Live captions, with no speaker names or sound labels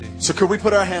So could we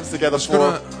put our hands together Dus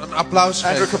kunnen for we een applaus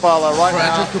Andrew geven Kabala right voor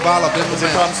Andrew now Kabala op dit as he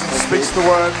moment. comes and speaks the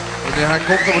word. Wanneer hij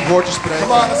komt om het woord te spreken.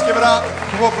 Come on, let's give it up.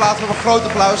 Kom op, laten we hem een groot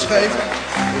applaus geven.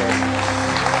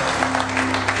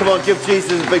 Come on, give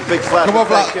Jesus a big clap. Kom op,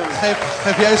 Thank him.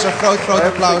 geef Jezus een groot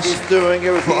applaus Everything he's doing, voor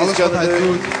everything alles he's wat going hij to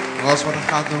do. doet en alles wat hij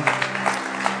gaat doen.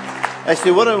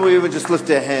 Actually, why don't we even just lift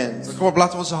our hands? Kom op,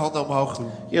 laten we onze handen omhoog doen.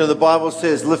 You know, the Bible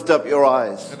says, lift up your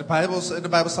eyes. In de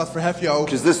Bijbel staat verhef je ogen,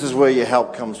 Because this is where your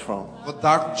help comes from. want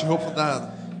daar komt je hulp vandaan.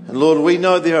 And Lord, we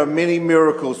know there are many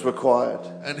miracles required.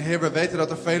 En Heer, we weten dat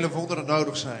er vele wonderen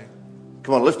nodig zijn.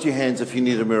 Come on, lift your hands if you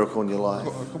need a miracle in your life.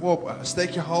 Kom op, steek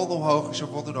je handen omhoog als je een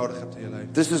wonder nodig hebt in je leven.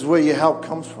 This is where your help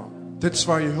comes from. Dit is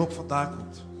waar je hulp vandaan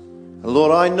komt. And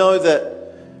Lord, I know that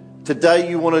today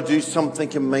you want to do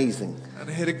something amazing. En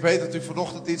Heer, ik weet dat u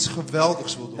vanochtend iets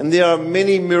geweldigs wil doen. And there are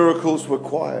many miracles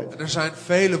required. En er zijn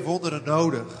vele wonderen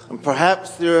nodig. And perhaps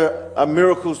there are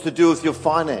miracles to do with your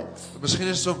finance. Misschien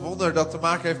is het een wonder dat te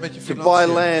maken heeft met je To buy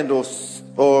financiën. land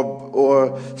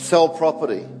or sell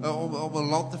property. Om een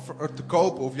land te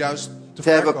kopen of juist te To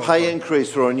have a verkopen. pay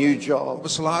increase or a new Om job. een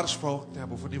salarisverhoging te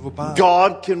hebben of een nieuwe baan.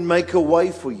 God can make a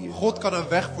way for you. God kan een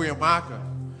weg voor je maken.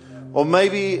 Or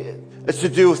maybe it's to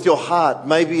do with your heart.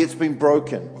 Maybe it's been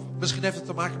broken. Misschien heeft het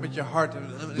te maken met je hart. En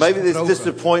is het Maybe there's gebroken.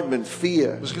 disappointment,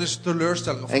 fear, Misschien is het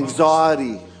teleurstelling of angst,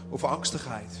 anxiety. of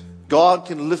angstigheid. God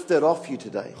can lift that off you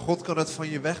today. God kan het van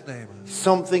je wegnemen.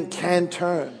 Something can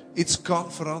turn. Iets kan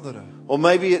veranderen. Or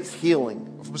maybe it's healing.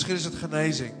 Of misschien is het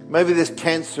genezing. Maybe there's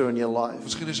cancer in your life.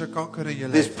 Misschien is er kanker in je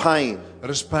There's leven. pain. Er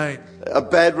is pijn. A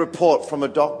bad report from a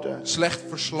doctor. Slecht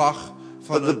verslag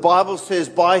van But the een... Bible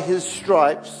says by his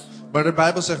stripes Maar de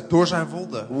Bijbel zegt, door zijn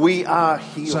wonden we are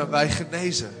zijn healed. wij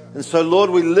genezen. And so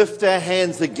Lord, we lift our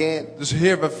hands again, Dus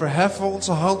Heer, we verheffen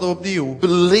onze handen opnieuw.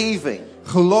 believing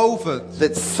Gelovend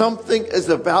that something is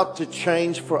about to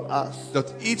change for us.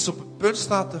 dat iets op het punt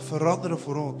staat te veranderen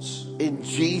voor ons. In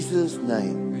Jesus'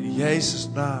 name. In Jezus'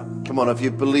 naam. Come on, if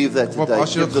you believe that Kom op, today,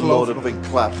 als je give dat the Lord a gelooft, big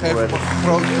clap geef for hem it. een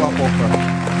grote klap op.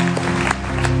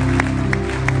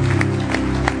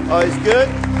 Oh, it's good?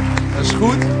 Dat is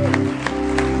goed.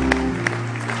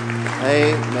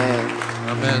 Amen.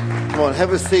 Amen. Come on,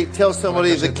 have a seat. Tell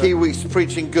somebody the Kiwi's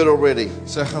preaching good already.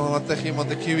 Zeg maar tegen iemand,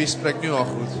 de Kiwi spreekt nu al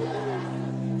goed.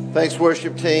 Thanks,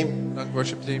 worship team. Dank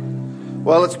worship team.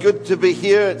 Well, it's good to be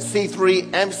here at C3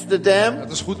 Amsterdam.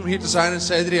 Het is goed om hier te zijn in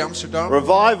C3 Amsterdam.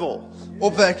 Revival.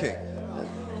 Opwekking.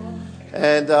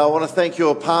 And I want to thank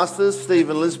your pastors,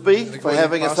 Steve and Lisby, Ik for wil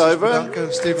having de us pastors over.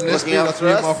 bedanken, Steven Lisby, Looking out dat we for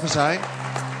hier us. mogen zijn.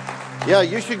 Yeah,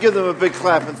 you should give them a big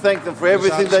clap and thank them for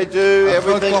everything they do, Een grote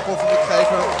everything. klap op moeten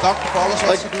geven. Dank voor alles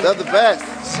wat ze doen. They're the best.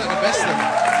 Ze zijn de beste.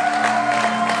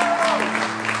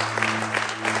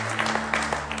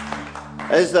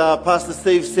 As Pastor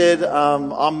Steve said,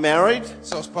 I'm married.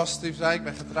 Zoals Pastor Steve zei, ik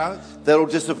ben getrouwd. That'll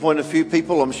disappoint a few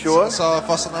people, I'm sure. Dat zal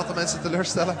vast een aantal mensen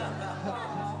teleurstellen.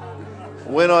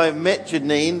 When I met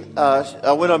Janine,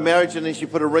 when I married Janine, she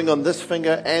put a ring on this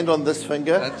finger and on this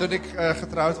finger. En toen ik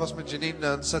getrouwd was met Janine,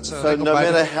 dan zet ze een So ring op no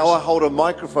beide matter how I vingers. hold a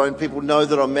microphone, people know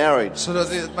that I'm married. Zodat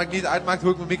het maakt niet uitmaakt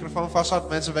hoe ik mijn microfoon vasthoud.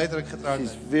 Mensen weten dat ik getrouwd She's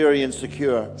ben. very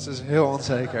insecure. Ze is heel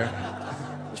onzeker.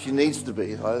 She needs to be.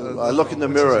 I look in the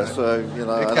mirror, so you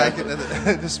know, Ik I kijk know, in de I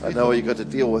know what spiegel. you got to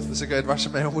deal with. Dus ik weet waar ze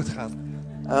mee om moet gaan.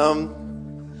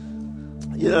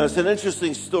 You know, it's an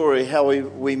interesting story how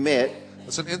we met.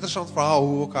 Het is een interessant verhaal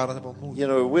hoe we elkaar hebben ontmoet. You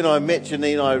know, when I met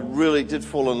Janine, I really did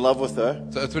fall in love with her.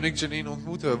 Toen ik Janine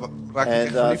ontmoette, raakte ik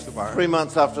echt And verliefd op haar. 3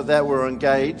 months after that, we were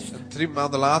engaged. En 3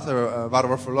 maanden later waren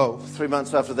we verloofd. 3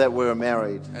 months after that, we were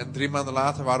married. En 3 maanden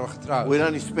later waren we getrouwd. We'd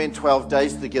only spent 12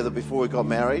 days together before we got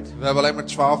married. We hebben alleen maar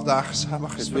 12 dagen samen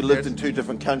Because we lived in gespendeerd. 2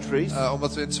 different countries.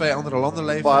 Omdat we in 2 andere landen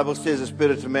The leven. Bible says it's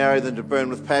better to marry than to burn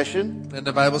with passion. En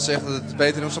de Bijbel zegt dat het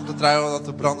beter is om te trouwen dan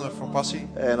te branden van passie.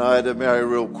 And I had to marry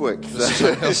real quick. Dus we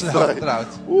zijn heel snel getrouwd.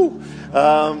 Woo.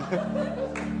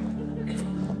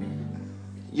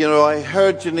 You know, I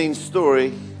heard Janine's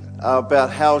story about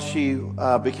how she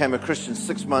became a Christian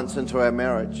 6 months into our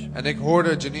marriage. En ik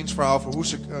hoorde Janine's verhaal over hoe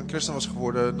ze een christen was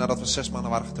geworden nadat we 6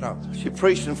 maanden waren getrouwd. She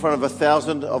preached in front of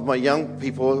 1,000 of my young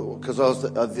people because I was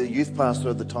the youth pastor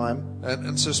at the time.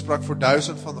 En ze sprak voor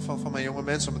 1000 van mijn jonge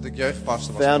mensen omdat ik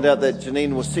jeugdpastor was. Found out that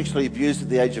Janine was sexually abused at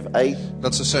the age of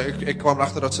 8. Ik kwam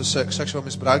erachter dat ze seksueel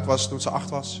misbruikt was toen ze 8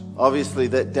 was. Obviously,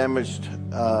 that damaged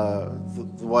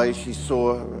the way she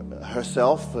saw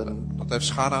herself. And Dat heeft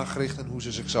schade aangericht in hoe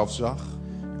ze zichzelf zag.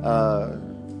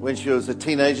 when she was a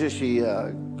teenager, she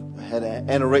had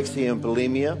anorexia and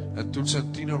bulimia. En toen ze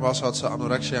een tiener was, had ze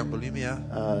anorexia en bulimia.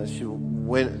 She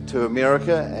went to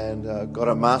America and got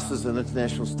a master's in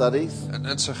international studies.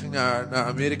 En ze ging naar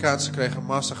Amerika en ze kreeg een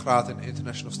mastergraad in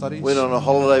International Studies. Went on a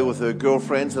holiday with her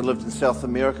girlfriends and lived in South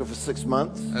America for 6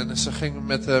 months. En ze ging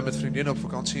met vriendinnen op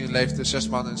vakantie en leefde 6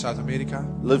 maanden in Zuid-Amerika.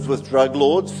 Lived with drug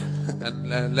lords.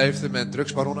 En leefde met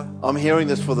drugsbaronnen. I'm hearing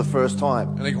this for the first time.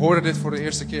 En ik hoorde dit voor de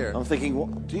eerste keer. I'm thinking,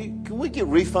 can we get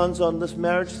refunds on this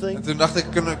marriage thing? En toen dacht ik,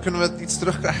 kunnen we iets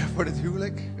terugkrijgen voor dit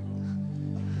huwelijk?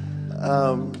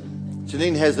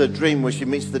 Janine has a dream where she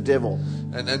meets the devil.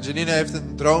 En Janine heeft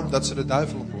een droom dat ze de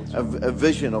duivel ontmoet. A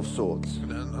vision of sorts.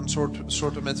 Een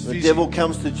soort met The visie. devil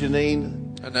comes to Janine.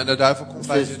 En de duivel komt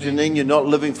bij Says, Janine. Janine, you're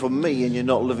not living for me and you're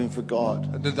not living for God.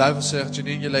 En de duivel zegt,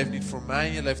 Janine, je leeft niet voor mij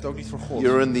en je leeft ook niet voor God.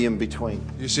 You're in the in-between.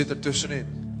 Je zit er tussenin.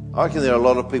 I reckon there are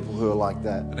a lot of people who are like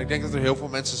that. En ik denk dat er heel veel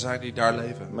mensen zijn die daar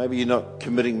leven. Maybe you're not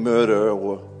committing murder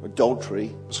or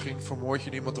adultery, Misschien vermoord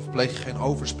je iemand of pleeg je geen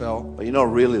overspel. but you're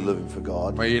not really living for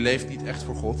God. Maar je leeft niet echt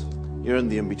voor God. You're in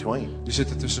the in-between. Je zit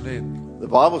er tussenin. The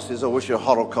Bible says, I wish you're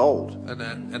hot or cold.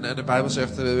 En de Bijbel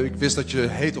zegt, ik wist dat je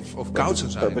heet of koud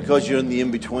zou But zijn. because you're in the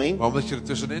in-between, Maar omdat je er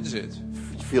tussenin zit,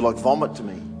 you feel like vomit to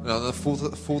me. nou, dan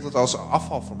voelt het als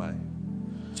afval voor mij.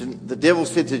 The devil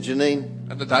said to Janine,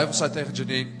 En de duivel zei tegen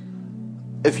Janine,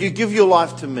 if you give your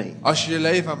life to me, als je je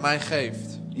leven aan mij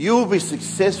geeft, you will be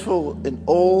successful in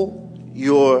all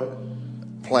your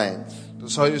plans. dan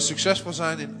zal je succesvol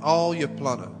zijn in al je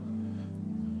plannen.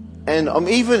 And I'm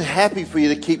even happy for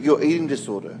you to keep your eating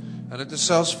disorder. En het is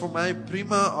zelfs voor mij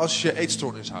prima als je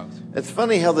eetstoornis houdt. It's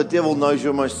funny how the devil knows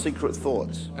your most secret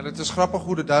thoughts. En het is grappig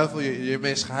hoe de duivel je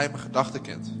meest geheime gedachten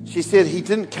kent. She said he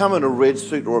didn't come in a red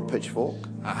suit or a pitchfork.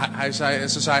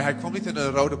 Ze zei, hij kwam niet in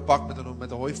een rode pak met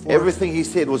een hooivork. Everything he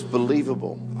said was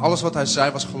believable. Alles wat hij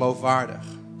zei was geloofwaardig.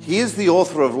 He is the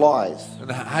author of lies.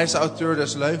 En hij is de auteur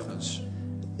des leugens.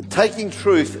 Taking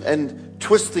truth and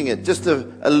twisting it just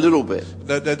a little bit.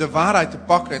 De waarheid te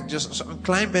pakken en just een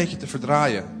klein beetje te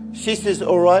verdraaien. She says,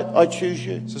 all right, I choose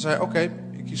you. Ze zei, oké,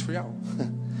 ik kies voor jou.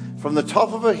 From the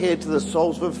top of her head to the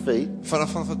soles of her feet,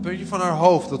 Vanaf het puntje van haar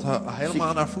hoofd tot helemaal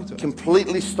aan haar voeten.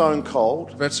 completely stone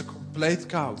cold, Werd ze compleet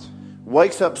koud.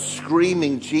 wakes up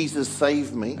screaming, Jesus save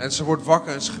me. En ze wordt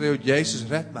wakker en schreeuwt, Jezus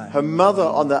red mij. Her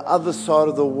mother on the other side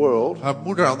of the world Haar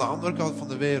moeder aan de andere kant van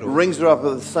de wereld rings her up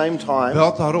at the same time.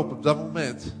 belt haar op dat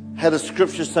moment. Had a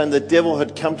scripture saying the devil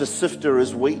had come to sift her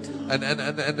as wheat. En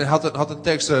had een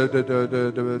tekst,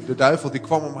 de duivel die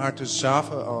kwam om haar te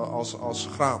zaven als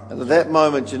graan. And at that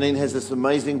moment, Janine has this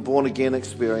amazing born-again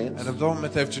experience. En op dat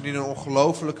moment heeft Janine een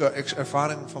ongelofelijke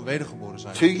ervaring van wedergeboren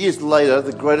zijn. 2 years later,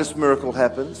 the greatest miracle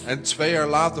happens. En 2 jaar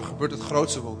later gebeurt het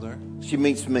grootste wonder. She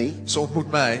meets me. Ze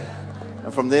ontmoet mij.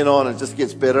 And from then on, it just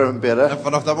gets better and better. En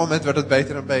vanaf dat moment werd het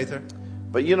beter en beter.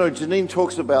 But you know, Janine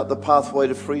talks about the pathway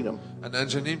to freedom. En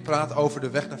Janine praat over de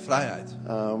weg naar vrijheid.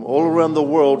 All around the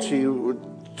world, she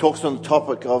talks on the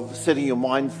topic of setting your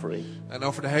mind free. En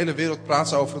over de hele wereld praat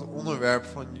ze over het onderwerp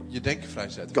van je denken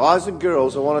vrijzetten. Guys and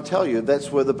girls, I want to tell you, that's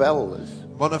where the battle is.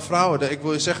 Mannen en vrouwen, ik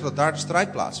wil je zeggen dat daar de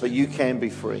strijd plaatsvindt. But you can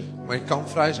be free. Maar je kan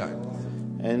vrij zijn.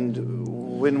 And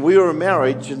when we were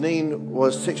married, Janine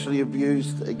was sexually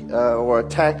abused or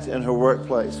attacked in her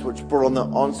workplace, which brought on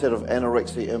the onset of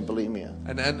anorexia and bulimia.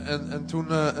 En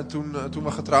toen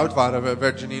we getrouwd waren,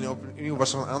 werd Janine opnieuw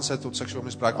was er een aanzet tot seksueel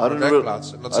misbruik op haar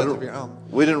werkplaats. En dat zette weer aan.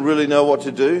 We didn't really know what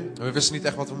to do. En we wisten niet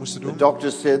echt wat we moesten The doen.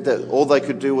 doctor said that all they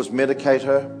could do was medicate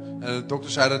her. En de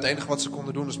dokter zei dat het enige wat ze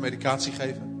konden doen is medicatie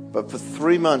geven. But for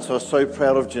 3 months, I was so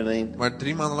proud of Janine. Maar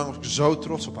 3 maanden lang was ik zo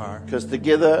trots op haar. Because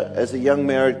together, as a young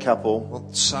married couple,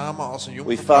 Want samen als een we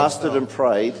jonge fasted and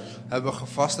prayed. hebben we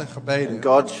gevast en gebeden. And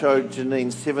God showed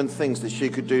Janine 7 things that she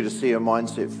could do to see her mind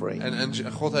set free.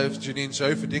 En God heeft Janine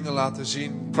 7 dingen laten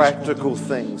zien. die ze kon Practical doen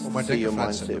things om to haar see denken your vrij te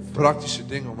mind zetten. set free. Praktische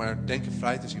dingen om haar denken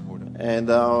vrij te zien worden.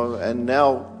 And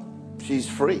now she's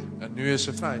free. En nu is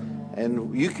ze vrij. And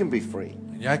you can be free.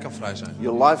 En jij kan vrij zijn.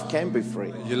 Your life can be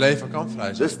free. Je leven kan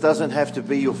vrij zijn. This doesn't have to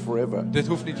be your forever. Dit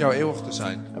hoeft niet jouw eeuwig te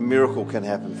zijn. A miracle can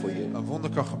happen for you. Een wonder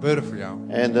kan gebeuren voor jou.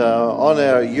 And on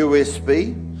our USB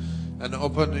En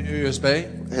op een USB,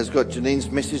 has got Janine's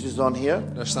messages on here.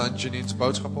 daar staan Janine's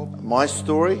boodschap op. My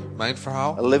story. Mijn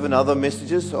verhaal. 11 other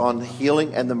messages on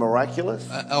healing and the miraculous.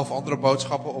 11 andere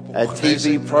boodschappen op A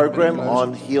genezing. TV program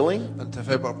on healing. Een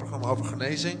tv-programma over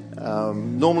genezing.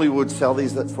 Normally we would sell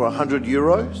these for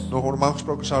 €100. Normaal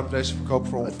gesproken zouden we deze verkopen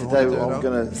voor Today I'm €100.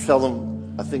 going to sell them,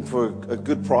 I think, for a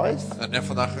good price. En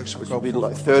vandaag ga ik ze Which would verkopen be voor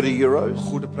like €30. een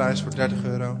goede prijs voor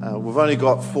 €30. We've only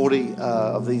got 40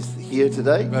 of these here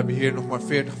today. We hebben hier nog maar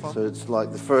 40 van. So it's like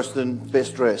the first and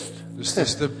best dressed. Dus het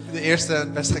is de eerste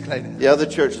en best geklede. The other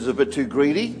church is a bit too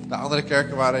greedy. De andere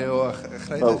kerken waren heel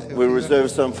gretig. But heel we gierig. reserve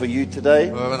some for you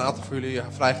today. We hebben een aantal voor jullie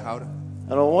vrijgehouden.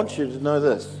 And I want you to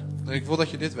know this. En ik wil dat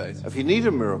je dit weet. If you need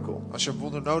a miracle, Als je een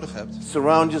wonder nodig hebt,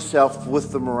 surround yourself with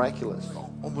the miraculous.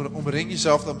 omring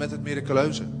jezelf dan met het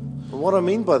miraculeuze. And what I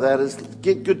mean by that is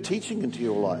get good teaching into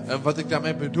your life. En wat ik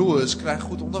daarmee bedoel is, krijg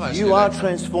goed onderwijs in je You are leven.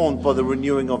 transformed by the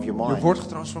renewing of your Je mind. wordt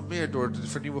getransformeerd door het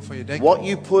vernieuwen van je denken. What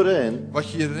you put in Wat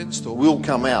je erin stopt, will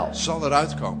come out, zal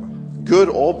eruit komen. good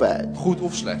or bad. Goed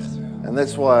of slecht. And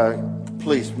that's why,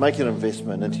 please, make an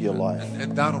investment into your life.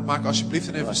 En daarom maak alsjeblieft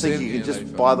een I think investering you in can je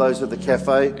just leven. buy those at the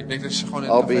cafe. Ik denk dat je gewoon in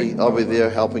het café I'll kan be komen. there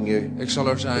helping you. Ik zal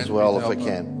er zijn as om well je te if I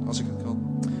helpen, can. als ik het kan.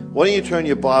 Why don't you turn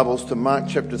your Bibles to Mark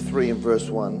chapter 3 and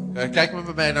verse 1. Kijk met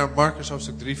me mee naar Markus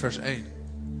hoofdstuk 3 vers 1. I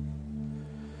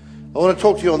want to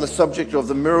talk to you on the subject of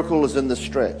the miracle is in the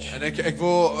stretch. En ik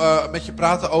wil met je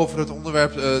praten over het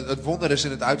onderwerp het wonder is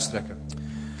in het uitstrekken.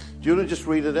 Do you want to just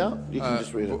read it out? You can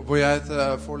just read it. Wil jij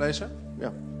het voorlezen?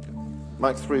 Yeah.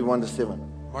 Mark 3, 1 to 7.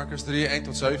 Markus 3, 1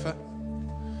 tot 7.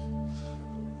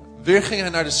 Weer ging hij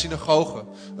naar de synagoge.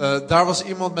 Daar was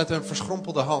iemand met een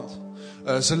verschrompelde hand.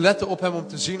 Ze letten op hem om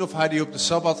te zien of hij die op de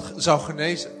Sabbat zou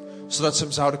genezen, zodat ze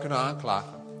hem zouden kunnen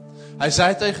aanklagen. Hij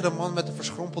zei tegen de man met de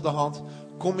verschrompelde hand,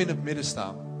 kom in het midden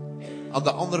staan. Aan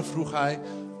de andere vroeg hij,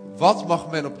 wat mag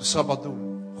men op de Sabbat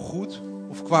doen? Goed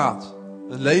of kwaad?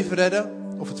 Een leven redden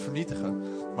of het vernietigen?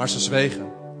 Maar ze zwegen.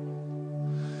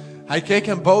 Hij keek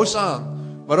hem boos aan,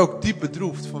 maar ook diep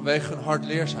bedroefd vanwege hun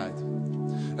hardleersheid.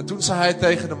 En toen zei hij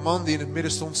tegen de man die in het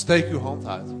midden stond, steek uw hand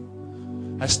uit.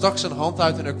 Hij stak zijn hand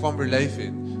uit en er kwam weer leven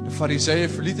in. De Farizeeën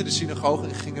verlieten de synagoge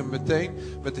en gingen meteen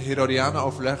met de Herodianen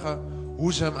overleggen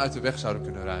hoe ze hem uit de weg zouden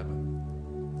kunnen ruimen.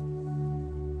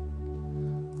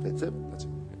 That's it. Dat is-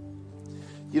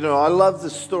 You know, I love the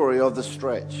story of the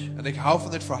stretch. En ik hou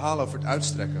van dit verhaal over het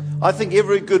uitstrekken. I think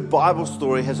every good Bible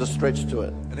story has a stretch to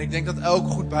it. En ik denk dat elk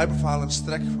goed Bijbelverhaal een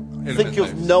strek Think element of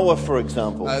heeft. Noah, for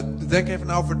example. Denk even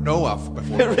nou over Noach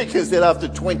bijvoorbeeld. It reckons that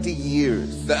after 20 years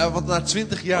Want na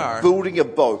 20 jaar building a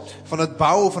boat, van het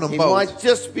bouwen van een he boot. might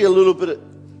just be a little bit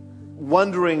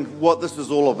wondering what this is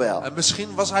all about. En misschien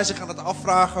was hij zich aan het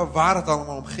afvragen waar het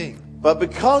allemaal om ging. But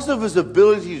because of his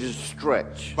ability to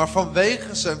stretch Maar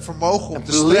vanwege zijn vermogen om and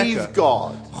te believe strekken,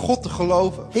 God, God te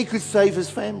geloven, he could save his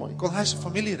family. kon hij zijn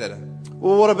familie redden.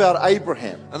 Well, what about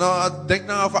Abraham? En dan denk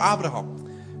nou over Abraham.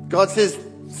 God says,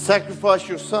 sacrifice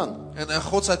your son. En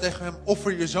God zei tegen hem,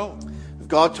 offer je zoon.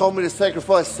 If God told me to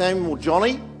sacrifice Samuel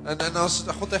Johnny, En als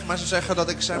God tegen mij zou zeggen dat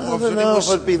ik zijn I of don't know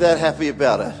if I'd be that happy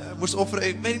about it. moest offeren,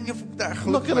 ik weet niet of ik daar not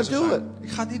gelukkig gonna mee zou do zijn.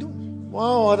 Ik ga het niet doen.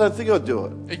 Well, I don't think I'd do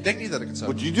it. Ik denk niet dat ik het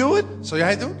zou Would doen. you do it? Zou jij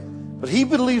het doen? But he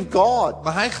believed God.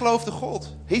 Maar hij geloofde God.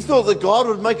 He thought that God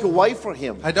would make a way for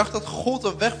him. Hij dacht dat God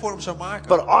een weg voor hem zou maken.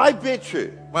 But I bet you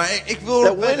Maar ik wil that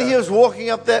erop when he wedden was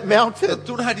walking up that mountain, dat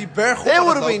toen hij die berg op there aan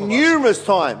would het have been lopen was, numerous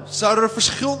times zouden er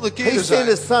verschillende he keren sent zijn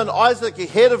his son Isaac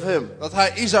ahead of him dat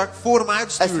hij Isaac voor hem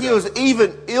as he uitstuurde. was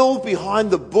even ill behind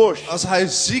the bush. Als hij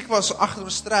ziek was achter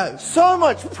een struis. So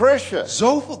much pressure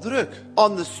Zoveel druk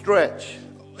on the stretch.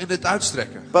 in het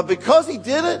uitstrekken. But because he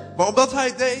did it, Maar omdat hij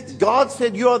het deed, God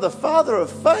said, you are the father of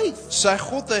faith. zei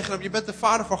God tegen hem, je bent de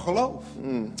vader van geloof.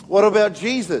 What about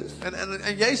Jesus?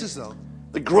 En Jezus dan?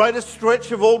 The greatest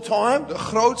stretch of all time? De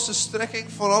grootste strekking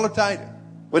van alle tijden.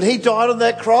 When he died on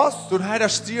that cross, Toen hij daar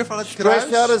stierf aan het stretched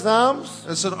out kruis his arms,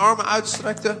 en zijn armen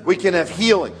uitstrekte. we can have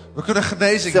healing, We kunnen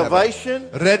genezing hebben. salvation.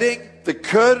 Redding. The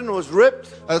curtain was ripped.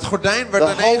 Het gordijn werd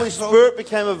The naar Holy getrokken. Spirit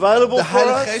became available De for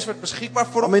Heilige Geest us. werd beschikbaar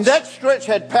voor I mean, ons. that stretch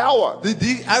had power.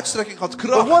 Die uitstrekking had But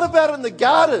kracht. what about in the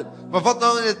garden? Maar wat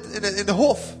nou in de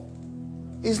hof?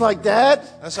 He's like, Dad,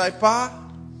 Hij zei, pa,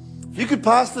 if you could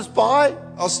pass this by,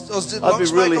 als dit be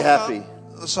langs mij really kan happy. gaan,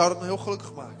 dan zou het me heel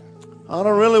gelukkig maken. I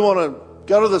don't really want to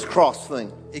go to this cross thing.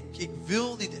 Ik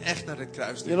wil niet echt naar dit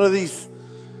kruis. You know, these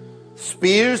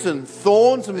spears and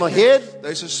thorns in my head.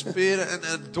 Deze speren en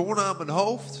doornen aan mijn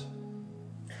hoofd.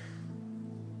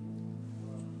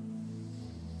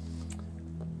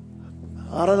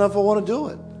 I don't know if I want to do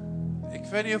it. Ik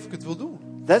weet niet of ik het wil doen.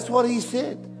 That's what he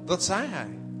said. Dat zei hij.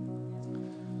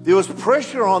 There was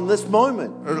pressure on this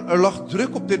moment. Er lag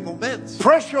druk op dit moment.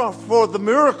 Pressure for the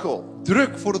miracle.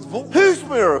 Druk voor het wonder. Whose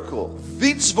miracle?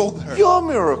 Wiens wonder? Your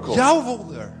miracle. Jouw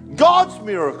wonder. God's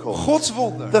miracle. Gods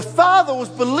wonder. The father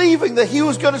was believing that he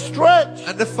was going to stretch.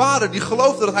 En de vader die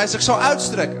geloofde dat hij zich zou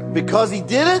uitstrekken. Because he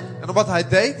did it, En omdat hij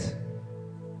deed,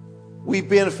 we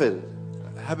benefited.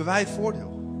 hebben wij het voordeel.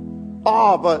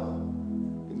 Oh, but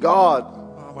God,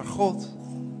 Oh, maar God,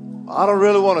 I don't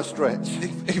really want to stretch.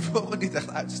 ik wil me niet echt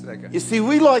uitstrekken. You see,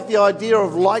 we like the idea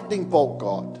of lightning bolt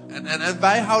God. En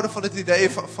wij houden van het idee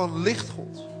van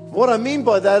lichtgod. What I mean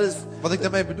by that is Wat ik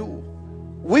daarmee bedoel.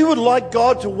 We would like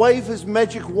God to wave his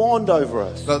magic wand over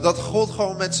us. Dat God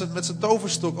gewoon met zijn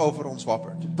toverstok over ons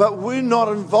wappert. But we're not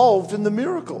involved in the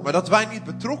miracle. Maar dat wij niet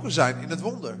betrokken zijn in het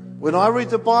wonder. When I read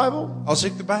the Bible, Als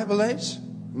ik de Bijbel lees,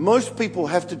 most people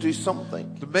have to do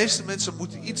something. de meeste mensen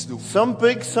moeten iets doen. Some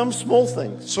big, some small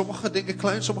things. Sommige dingen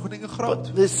klein, sommige dingen groot.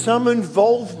 But there's some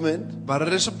involvement Maar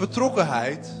er is een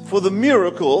betrokkenheid for the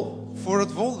miracle voor het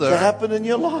to wonder happen in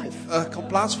your life. kan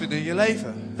plaatsvinden in je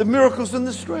leven. The miracle's in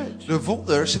the stretch. De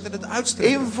wonder zit in het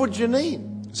uitstrekken. Even for Janine.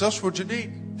 Zelfs voor Janine.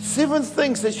 7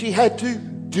 things that she had to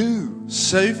do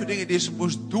 7 dingen die ze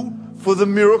moest doen for the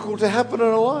miracle to happen in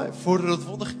her life. voordat het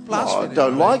wonder ging No, I plaatsvinden.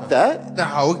 don't in haar like leven. that. Daar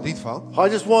hou ik niet van. I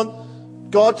just want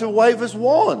God to wave his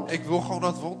wand. Ik wil gewoon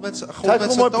dat God met Take all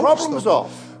my zijn problems toverstok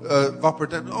off.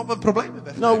 wappert en al mijn problemen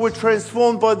weg. No, we're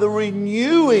transformed by the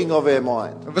renewing of our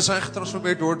mind. We zijn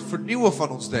getransformeerd door het vernieuwen van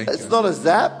ons denken. It's not a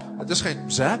zap, Het is geen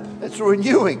zap, it's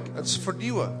renewing. het is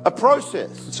vernieuwen. A process.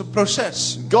 Het is een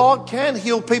proces. God can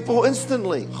heal people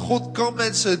instantly. God kan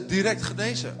mensen direct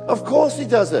genezen. Of course he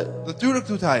does it. Natuurlijk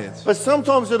doet hij het. But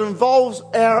sometimes it involves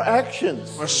our actions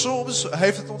Maar soms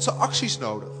heeft het onze acties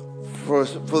nodig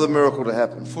for the miracle to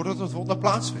happen. voordat het wonder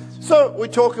plaatsvindt. So we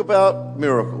talk about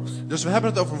miracles. Dus we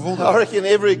hebben het over I wonderen. reckon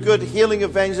every good healing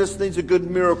evangelist needs a good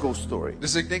miracle story.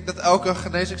 Dus ik denk dat elke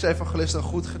genezingsevangelist een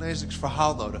goed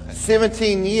genezingsverhaal nodig heeft.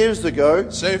 17 years ago,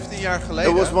 17 jaar it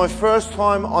geleden was my first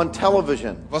time on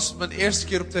television. was het mijn eerste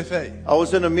keer op tv. I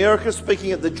was in America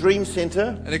speaking at the Dream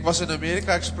Center En ik was in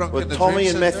Amerika, ik sprak in with de Tommy Dream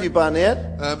and Center. Matthew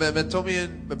Barnett. Met Tommy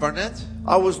en met Barnett.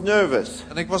 I was nervous.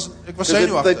 En ik was They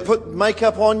zenuwachtig. put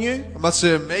makeup on you. Omdat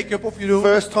ze make-up op je doen.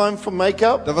 First time for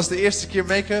makeup. Dat was de eerste keer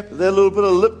make-up. That little bit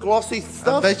of lip glossy Een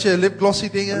stuff. beetje lipglossy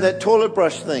And dingen. that toilet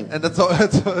brush thing. En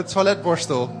het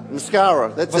toiletborstel. Mascara.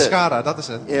 That's it. Mascara, dat is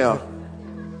het. Yeah.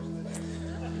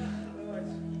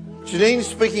 Janine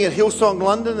speaking at Hillsong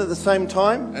London at the same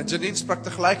time. En Janine sprak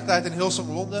tegelijkertijd in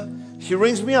Hillsong Londen. She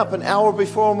rings me up an hour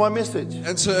before my message.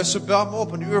 En ze belt me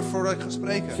op een uur voordat ik ga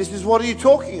spreken. She says, "What are you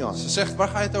talking on?" Ze zegt, waar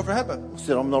ga je het over hebben? I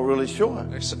said, "I'm not really sure."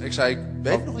 Ik zei, ik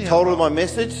weet nog niet Told her helemaal. my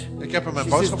message. Ik heb haar mijn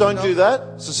She says, boodschap "Don't do verteld.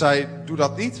 that. Ze zei, doe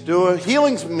dat niet. Do a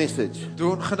healing message."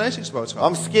 Doe een genezingsboodschap.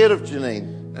 I'm scared of Janine.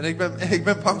 En ik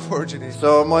ben bang voor Janine.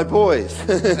 So are my boys.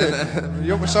 Mijn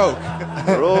jongens ook.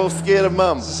 They're all scared of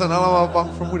mum. Ze zijn allemaal bang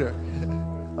voor moeder.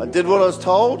 I did what I was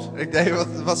told. Ik deed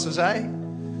wat ze zei.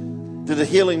 Did a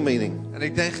healing meeting. En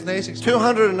ik deed genezings.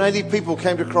 280 people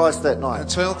came to Christ that En night.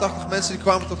 280 mensen die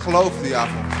kwamen tot geloof die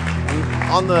avond.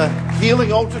 On the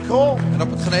healing altar call, En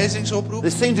op het genezingsoproep,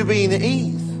 there seemed to be an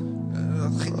ease.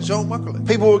 dat ging zo makkelijk.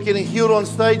 People were getting healed on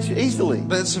stage easily.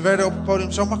 Mensen werden op het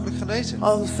podium zo makkelijk genezen. I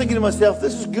was thinking to myself,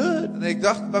 this is good. En ik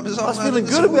dacht bij mezelf, I was nou, feeling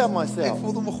dit is good goed. about myself. Ik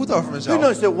voelde me goed over Who mezelf.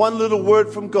 knows that one little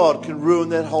word from God can ruin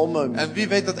that whole moment? En wie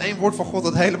weet dat één woord van God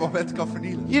dat hele moment kan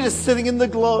vernielen. You're just sitting in the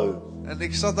glow, En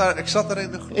ik zat daar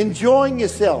in de groep. enjoying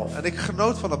yourself. En ik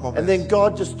genoot van dat And moment. then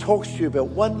God just talks to you about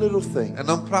one little thing. En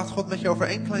dan praat God met je over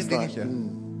één klein It's like, dingetje.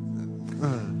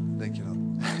 Denk je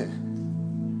dan.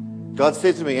 God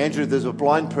said to me, Andrew, there's a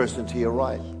blind person to your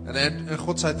right. En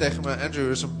God zei tegen me, Andrew,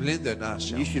 er is een blinde naast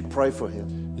You je. should pray for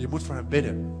him. Je moet voor hem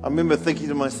bidden. I remember thinking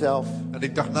to myself, En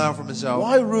ik dacht na voor mezelf.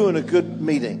 why ruin a good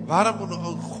meeting Waarom moet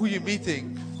een goede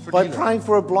meeting by vernielen? praying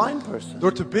for a blind person?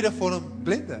 Door te bidden voor een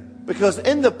blinde. Because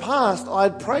in the past, I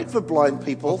had prayed for blind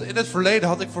people, Want in het verleden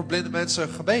had ik voor blinde mensen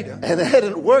gebeden. and it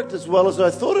hadn't worked as well as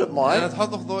I thought it En might. het had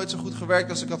nog nooit zo goed gewerkt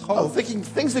als ik had I gehoopt. was thinking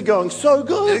things are going so En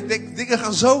good. ik denk, dingen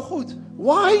gaan zo goed.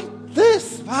 Why this?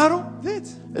 Waarom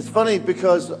dit? It's funny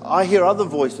because I hear other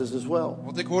voices as well.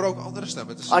 Want ik hoor ook andere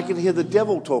stemmen. Dus I can hear the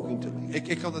devil talking to me,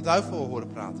 ik kan de duivel horen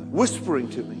praten. whispering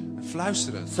to me, En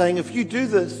fluisteren. saying, if you do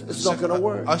this, it's not Zeggen, going to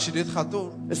work. als je dit gaat doen,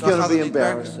 It's dan gonna gaat be het niet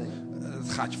werken. embarrassing.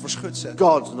 Het gaat je voor schut zetten.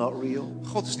 God's not real.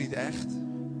 God is niet echt.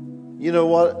 You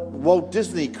know what? Walt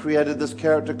Disney created this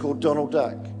character called Donald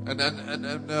Duck.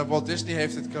 En Walt Disney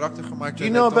heeft het karakter gemaakt. Do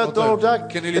you know about Donald Duck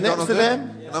Kennen jullie in Donald Amsterdam?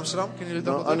 Duck? In Amsterdam? Kennen jullie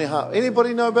No, Donald only Duck? half.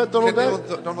 Anybody know about Donald Kent Duck?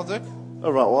 iemand Donald Duck?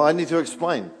 All right, well, I need to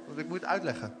explain. Want ik moet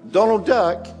uitleggen. Donald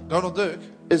Duck Donald Duck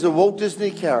is a Walt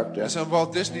Disney character. is een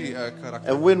Walt Disney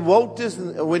karakter. And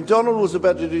when Donald was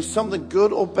about to do something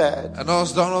good or bad, En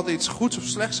als Donald iets goeds of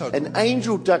slechts zou doen, an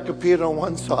angel duck appeared on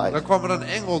one side dan kwam er een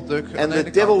engelduck aan and de the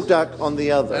ene devil kant. duck on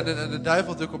the En other. de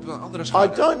duivelduck op een andere I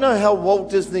schouder. don't know how Walt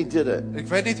Disney did it, Ik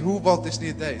weet niet hoe Walt Disney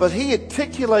het deed. but he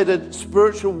articulated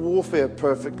spiritual warfare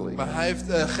perfectly. Maar hij heeft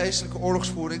geestelijke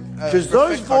oorlogsvoering Because those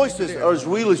perfect voices gearticuleerd. are as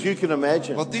real as you can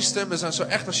imagine. Want die stemmen zijn zo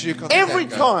echt als je je kan Every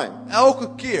denken. time Elke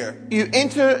keer you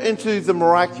enter into the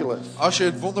miraculous, als je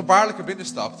het wonderbaarlijke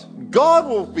binnenstapt, God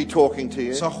will be talking to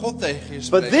you, zal God tegen je but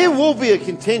spreken. there will be a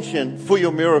contention for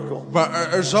your miracle.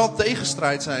 Maar er zal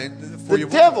tegenstrijd zijn voor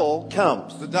the je wonderen. devil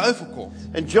comes. De duivel komt.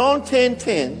 In John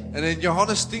 10:10, En in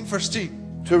Johannes 10 vers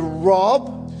 10. to rob,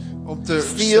 Om te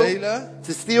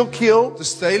steal, kill, te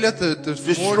stelen, te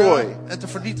Destroy. vermoorden en te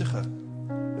vernietigen.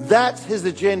 that's his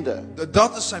agenda.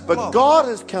 Dat is zijn But plan. God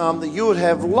has come that you would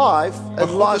have life Maar and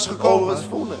God is life in all of gekomen its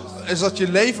fullness. is dat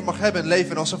je leven mag hebben en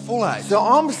leven in al zijn volheid.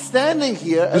 So I'm standing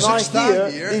here and Dus ik I sta hear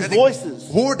hier these en ik voices.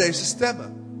 hoor deze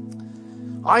stemmen.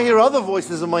 I hear other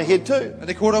voices in my head too. En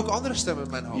ik hoor ook andere stemmen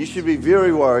in mijn You hoofd. should be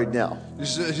very worried now.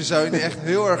 Dus je zou je echt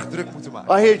heel erg druk moeten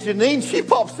maken. I hear Janine, she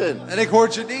pops in. En ik hoor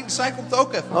Janine, zij komt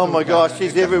ook even. Oh my gosh,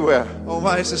 she's everywhere. Oh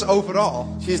my, ze is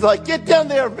overal. She's like, get down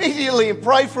there immediately and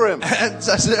pray for him. En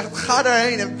zij zegt, ga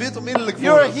daarheen en bid onmiddellijk voor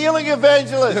You're a hem. healing Je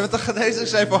evangelist. bent een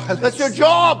genezingsevangelist. That's your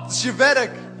job. Dat is je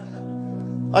werk.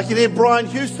 I can hear Brian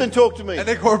Houston talk to me. En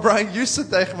ik hoor Brian Houston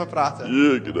tegen me praten.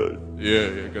 Yeah, g'day. Yeah,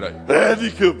 great.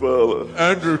 Andy Kabbalah.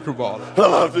 Andrew Kabbalah.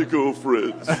 I'll have to go,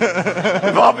 friends.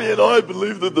 Bobby and I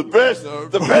believe that the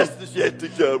best is yet to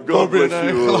come. God Bobby bless en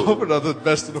ik you all. geloven dat het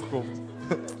beste nog komt.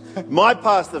 My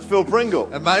pastor, Phil Pringle.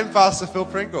 En mijn pastor Phil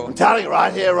Pringle. I'm telling you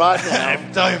right here, right now. Ik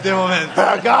vertel je op dit moment.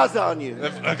 God's on you.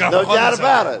 No doubt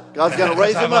about it. God's going to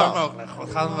raise him up. God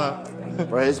gaat hem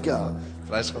Praise God.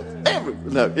 prijs God.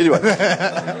 No, anyway.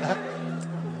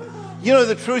 You know,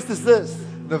 the truth is this.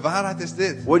 De waarheid is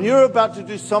dit. When you're about to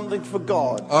do something for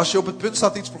God, Als je op het punt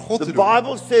staat iets voor God the te doen,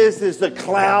 Bible says there's a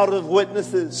cloud of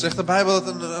witnesses zegt de Bijbel dat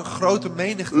een grote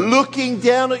menigte looking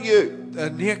down at you,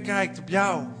 neerkijkt op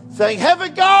jou. saying, have a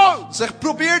go. Zeg,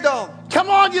 probeer dan. Come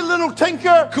on, you little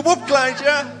tinker. Kom op,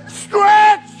 kleintje.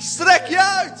 Stretch. Strek je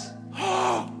uit.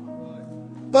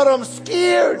 But I'm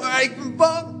scared. Maar ik ben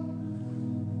bang.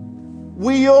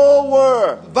 We all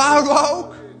were. Waren we ook?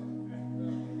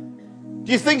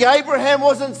 Do you think Abraham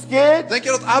wasn't scared? Denk je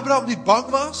dat Abraham niet bang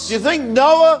was? Do you think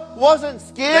Noah wasn't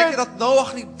Denk je scared? dat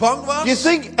Noach niet bang was? Do you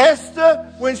think Esther,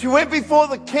 when she went before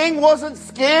the king, wasn't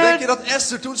Denk je scared? dat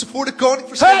Esther toen ze voor de koning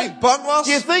verscheen niet bang was?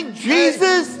 Do you think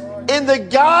Jesus in the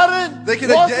garden Denk je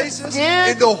dat wasn't Jezus in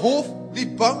scared? de hof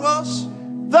niet bang was?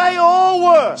 They all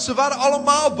were. Ze waren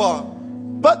allemaal bang.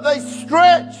 But they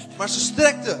stretched. Maar ze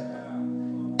strekten.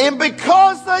 And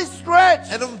because they stretched,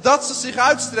 En omdat ze zich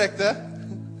uitstrekten,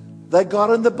 they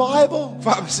got in the Bible.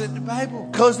 kwamen ze in de Bijbel.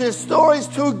 Because their story's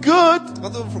too good.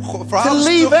 Want een verhaal is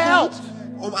leave te out.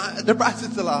 goed om er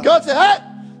buiten te laten. God said, hey,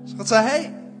 Dus God zei,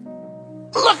 hey,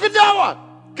 look at Noah.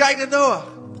 kijk naar Noach.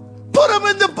 Put him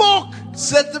in the book.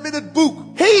 Zet hem in het boek.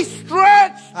 He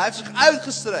stretched. Hij heeft zich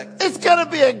uitgestrekt. It's going to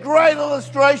be a great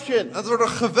illustration Dat wordt een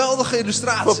geweldige for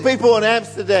illustratie people in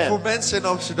Amsterdam. voor mensen in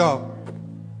Amsterdam.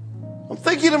 I'm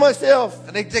thinking to myself,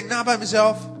 En ik denk na bij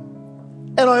mezelf.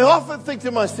 and I often think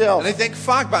to myself, En ik denk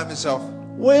vaak bij mezelf.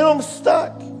 when I'm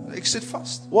stuck, Ik zit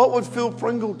vast. what would Phil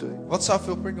Pringle do? Wat zou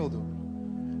Phil Pringle doen?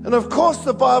 And of course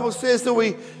the Bible says that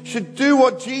we should do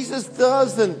what Jesus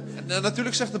does. En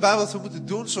natuurlijk zegt de Bijbel dat we moeten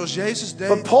doen zoals Jezus But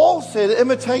deed. Paul said,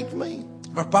 imitate me.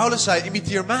 Maar Paulus zei,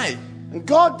 imiteer mij. And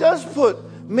God does put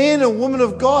men and women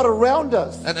of God around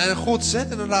us. En God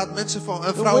zet inderdaad mensen van, en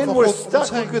And vrouwen when van we're God om stuck, ons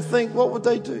we heen. could think, what would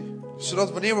they do?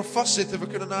 Zodat wanneer we vastzitten, we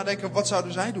kunnen nadenken, wat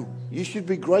zouden zij doen? You should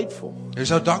be grateful Je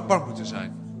zou dankbaar moeten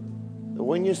zijn. that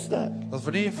when you're stuck, Dat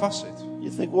wanneer je vastzit,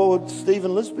 you think, what would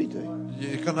Stephen Lisby do?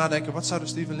 je kan nadenken, wat zou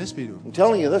Stephen Lisby doen? I'm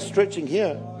telling you, they're stretching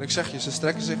here. En ik zeg je, ze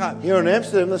strekken zich uit. Here in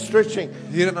Amsterdam, they're stretching.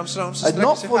 Hier in Amsterdam, ze And strekken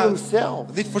not zich for uit.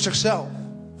 themselves, Niet voor zichzelf,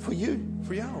 for you,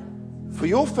 voor jou. for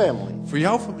your family, Voor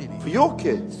jouw familie, for your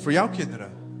kids, voor jouw kinderen,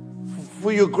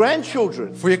 for your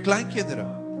grandchildren, voor je kleinkinderen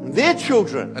and their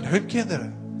children. en hun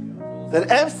kinderen. That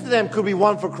Amsterdam could be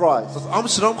one for Christ. Dat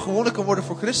Amsterdam gewonnen kan worden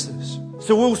voor Christus.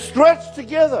 So we'll stretch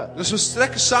together. Dus we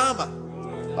strekken samen.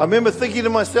 I remember thinking to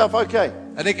myself, okay,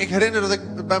 En ik herinner dat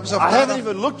ik bij mezelf I haven't nadacht.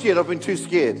 even looked yet. I've been too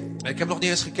scared. Ik heb nog niet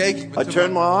eens gekeken. Ik ben I te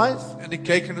turned bang. my eyes. En ik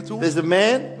keek er naartoe. There's a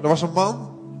man, Er was een man,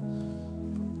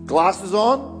 glasses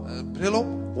on, een bril op,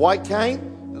 white cane,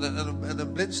 en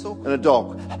een blindstok and a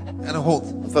dog. en een hond.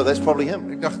 I thought that's probably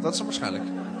him. Ik dacht, dat is hem waarschijnlijk.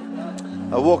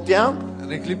 I walked down. En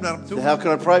ik liep naar hem toe. How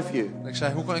can I pray for you? En ik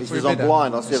zei, hoe kan ik He voor je says, I'm bidden?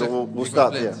 blind. I Hij said, zegt, we'll "Ik ben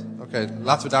start blind." Oké,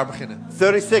 laten we daar beginnen.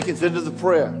 30 seconds into the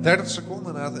prayer, 30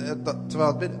 seconden terwijl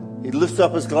het bidden. he lifts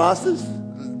up his glasses.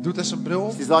 Doet hij zijn bril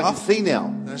He says, I can af. see now.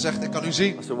 En hij zegt, ik kan u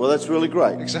zien. I said, well, that's really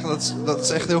great. Ik zeg, dat is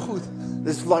echt heel goed.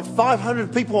 There's like 500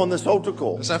 people on this altar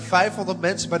call. Er zijn 500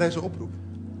 mensen bij deze oproep.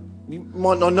 You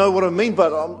might not know what I mean,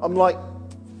 but I'm like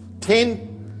 10,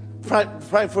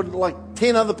 praying for like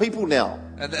 10 other people now.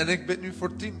 En ik bid nu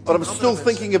voor 10 But I'm andere still mensen.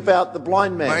 thinking about the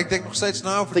blind Maar man. ik denk nog steeds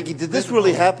na over Thinking, did dit this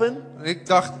really happen? En ik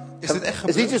dacht, is dit echt Is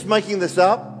he gebeurd? just making this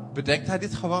up? Bedenkt hij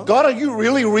dit gewoon? God, are you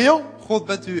really real? God,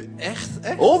 bent u echt?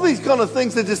 All these kind of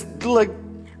things are just like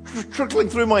trickling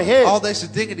through my head. Al deze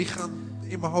dingen die gaan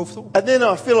in mijn hoofd om. And then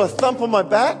I feel a thump on my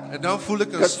back. En dan voel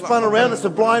ik een Got slag. spun around. It's a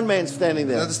blind man standing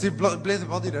there. Dat is die blinde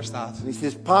man die daar staat. And he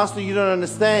says, Pastor, you don't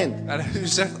understand. En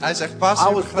hij zegt, Pastor,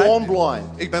 I u was begrijpt born niet. blind,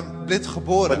 Ik ben blind but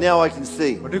geboren. now I can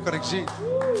see. Maar nu kan ik zien.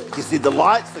 I can see the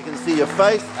lights. I can see your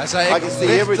face. Hij zei, I ik can kan see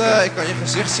lichten, everything. ik kan je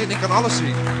gezicht zien, ik kan alles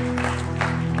zien.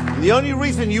 And the only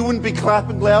reason you wouldn't be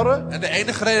clapping louder En de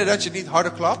enige reden dat je niet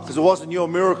harder klapt, because it wasn't your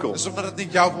miracle. is omdat het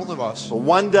niet jouw wonder was. But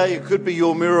one day it could be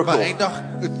your Maar miracle. één dag,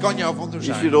 het kan jouw wonder You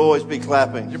should zijn. always be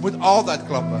clapping. Je moet altijd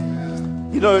klappen.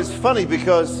 You know, it's funny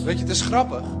because Weet je, het is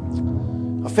grappig.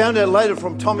 I found out later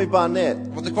from Tommy Barnett.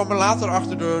 Want ik kwam er later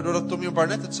achter doordat Tommy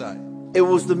Barnett het zei. It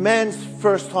was the man's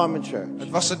first time in church. Het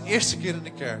was zijn eerste keer in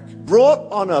de kerk.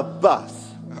 Brought on a bus.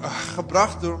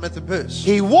 Gebracht met de bus.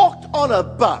 He walked on a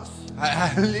bus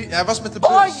Hij was met de by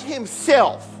bus.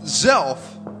 himself, Zelf,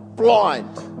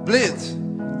 blind. blind.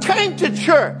 Came to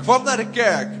church, Kwam naar de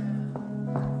kerk.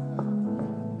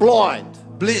 blind.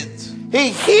 Blind.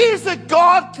 He hears that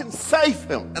God can save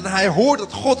him. En hij hoort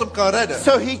dat God hem kan redden.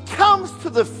 So he comes to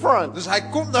the front Dus hij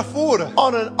komt naar voren.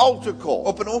 on an altar call.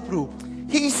 Op een oproep.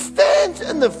 He stands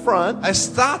in the front, Hij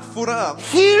staat vooraan.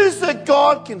 hears that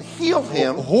God can heal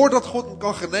him, Hoort dat God hem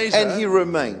kan genezen. and he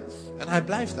remains. En hij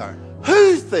blijft daar.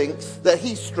 Who thinks that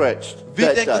he stretched Wie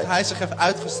that denkt dat day? hij zich heeft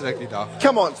uitgestrekt die dag?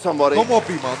 Come on, somebody. Kom op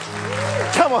iemand.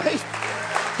 Come on.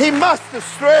 He must have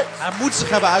stretched. Hij moet zich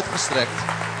hebben uitgestrekt.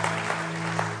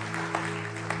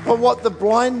 But what the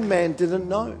blind man didn't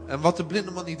know En wat de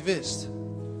blinde man niet wist,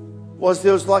 was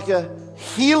there was like a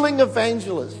healing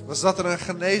evangelist was dat er een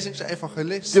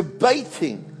genezingsevangelist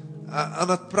debating aan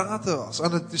het praten was,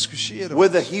 aan het discussiëren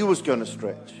whether was. he was going to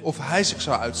stretch. Of hij zich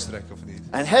zou uitstrekken of niet.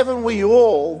 And haven't we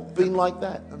all been like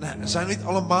that? En zijn we niet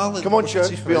allemaal in Come on, die positie church,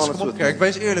 be geweest? honest Kom op with kerk,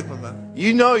 wees eerlijk met me.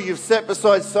 You know you've sat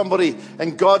beside somebody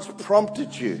and God's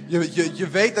prompted you Je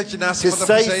weet dat je naast to iemand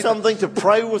hebt say gezeten something, to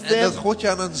pray with en them. dat God je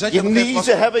aan een zetje Your gegeven knees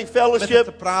was are having met hem te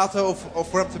fellowship. praten of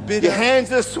voor hem te Your bidden.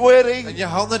 hands are sweaty. En je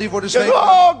handen die worden You go, zweet.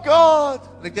 oh God.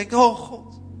 En ik denk, oh God.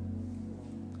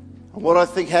 And what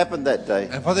I think happened that day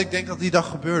En wat ik denk dat die dag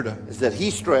gebeurde, is that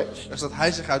he stretched, is dat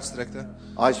hij zich uitstrekte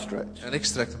I stretched. en ik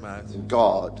strekte me uit.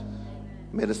 God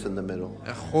met us in the middle.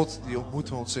 En God die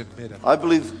ontmoette ons in het midden. I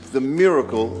believe the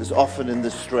miracle is often in the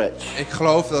stretch. Ik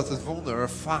geloof dat het wonder er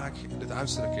vaak in het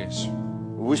uitstrekken is.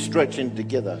 We're stretching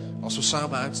together. Als we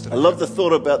samen I uitstrekken. love the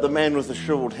thought about the man with the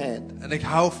shriveled hand. En ik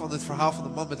hou van het verhaal van de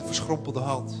man met de verschrompelde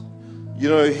hand.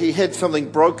 You know, he had something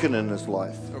broken in his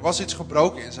life, Er was iets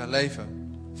gebroken in zijn leven.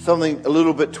 something a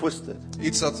little bit twisted.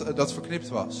 Iets dat verknipt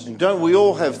was. And don't we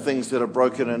all have things that are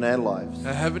broken in our lives?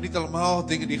 En hebben we niet allemaal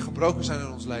dingen die gebroken zijn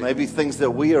in ons leven? Maybe things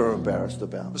that we are embarrassed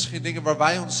about. Misschien dingen waar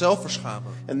wij onszelf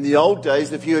verschamen. In the old days,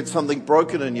 if you had something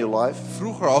broken in your life,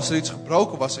 Vroeger, als er iets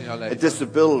gebroken was in jouw a leven,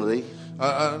 disability,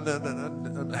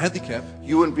 een handicap,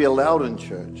 you wouldn't be allowed in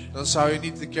church. dan zou je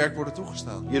niet de kerk worden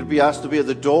toegestaan. You'd be asked to be at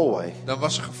the doorway. Dan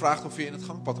was er gevraagd of je in het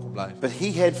gangpad kon blijven. But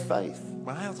he had faith.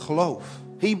 Maar hij had geloof.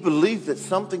 He believed that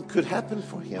something could happen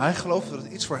for him. Hij geloofde dat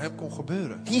iets voor hem kon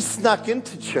gebeuren. He snuck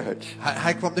into church.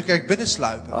 Hij kwam de kerk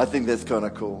binnensluipen. I think that's kind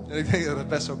of cool. En ik denk dat het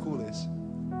best wel cool is.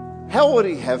 How would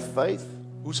he have faith?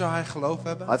 Hoe zou hij geloof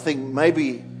hebben? I think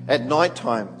maybe at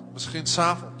nighttime Misschien 's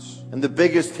avonds. in the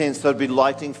biggest tents they'd be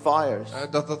lighting fires,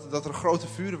 Dat er grote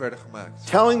vuren werden gemaakt.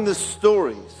 telling the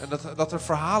stories En dat er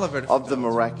verhalen werden of the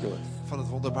verteld miraculous. van het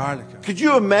wonderbaarlijke. Could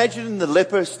you imagine in the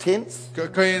lepers' tents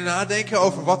Kan je nadenken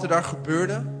over wat er daar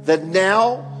gebeurde? that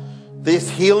now there's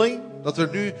healing Dat er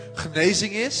nu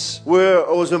genezing is, where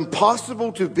it was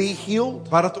impossible to be healed,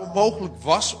 waar het onmogelijk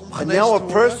was om and genezen now a te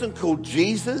worden. person called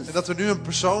Jesus En dat er nu een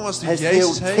persoon was die has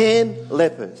Jezus healed heeft, 10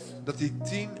 lepers. dat die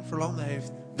 10 verlamden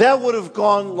heeft. That would have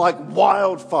gone like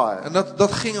wildfire. En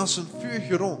dat ging als een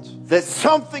vuurtje rond. That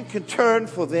something can turn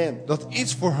for them. Dat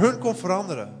iets voor hun kon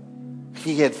veranderen.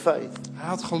 He had faith. Hij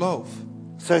had geloof.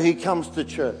 So he comes to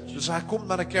church. Dus hij komt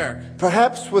naar de kerk.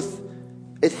 Perhaps with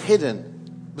it hidden,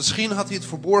 Misschien had hij het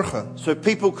verborgen, so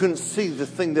people couldn't see the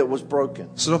thing that was broken.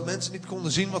 zodat mensen niet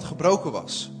konden zien wat gebroken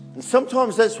was. And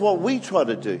sometimes that's what we try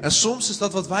to do. En soms is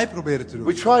dat wat wij proberen te We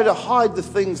doen. try to hide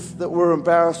the things that we're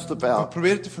embarrassed We about,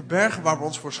 proberen te verbergen waar we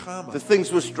ons voor schamen. the things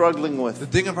we're struggling with. De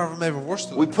dingen waar we mee We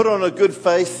worstelen. put on a good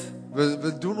face,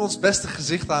 We doen ons beste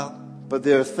gezicht aan, but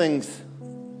there are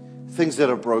things that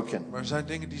are broken. maar er zijn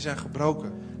dingen die zijn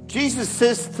gebroken. Jesus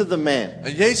says to the man,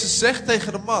 En Jezus zegt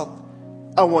tegen de man,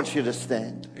 I want you to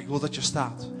stand. ik wil dat je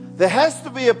staat. There has to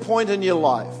be a point in your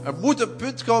life Er moet een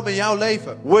punt komen in jouw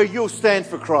leven where you'll stand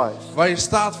for Christ. waar je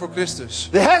staat voor Christus.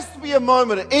 There has to be a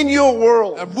moment in your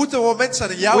world Er moet een moment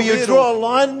zijn in jouw where you wereld draw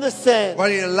a line in the sand waar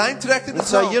je een lijn trekt in and het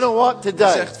say, zand. you know what, En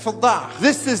today, zegt, vandaag,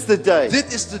 this is the day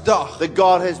dit is de dag that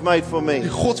God has made for me. die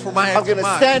God voor mij I'm heeft going to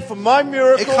gemaakt. stand for my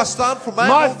miracle, Ik ga staan voor mijn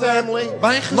my wonder, family,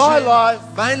 mijn my gezin, life.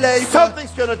 mijn leven.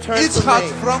 Something's going to turn Iets for gaat me.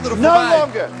 veranderen voor No mij.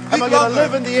 longer am Niet I going to langer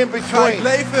live in the ga ik in-between.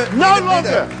 leven in No het midden.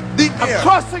 longer. Niet I'm meer.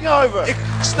 crossing over. Ik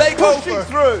steek Pushing over.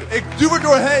 through. Ik duw er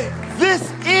doorheen. This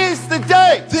is the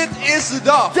day. Dit is de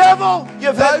dag. Devil,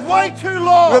 you've had Duivel, way too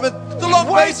long. We hebben te lang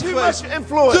way bezig too geweest. much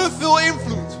influence. Te veel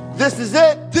invloed. This is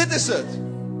it. Dit is het.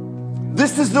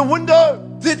 This is the window.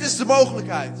 Dit is de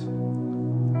mogelijkheid.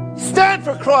 Stand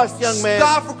for Christ, young man.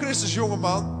 Sta voor Christus,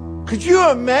 jongeman. Could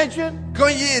you imagine?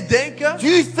 Kan je je denken? Do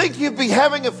you think you'd be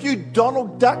having a few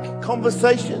Donald Duck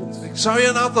conversations? Zou je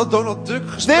een aantal Donald Duck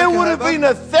There gesprekken would have hebben?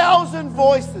 been 1,000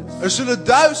 voices Er zullen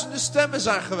duizenden stemmen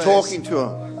zijn geweest talking to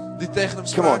him. die tegen hem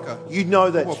Come on, spraken. you know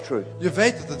Kom that's op, true. je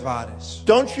weet dat het waar is.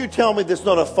 Don't you tell me there's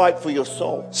not a fight for your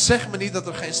soul. Zeg me niet dat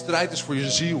er geen strijd is voor je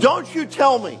ziel. Don't you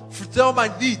tell me Vertel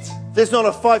mij niet there's not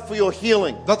a fight for your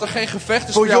healing. dat er geen gevecht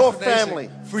is For voor jouw your genezing. family,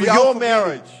 Voor for jouw your familie,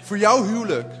 marriage. voor jouw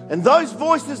huwelijk. And those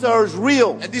voices are as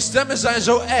real En die stemmen zijn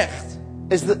zo echt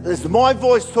as my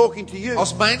voice talking to you.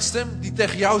 als mijn stem die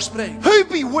tegen jou spreekt. Who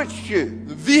bewitched you?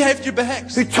 Wie heeft je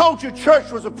behekst? Who told you church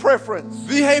was a preference?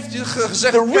 Wie heeft je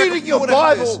gezegd That dat kerk reading your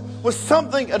voorrecht is? Bible was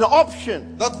something, an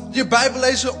option. Dat je Bijbel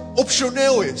lezen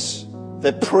optioneel is.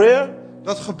 That prayer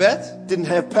Dat gebed didn't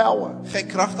have power. geen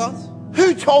kracht had.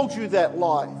 Who told you that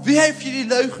lie? Wie heeft je die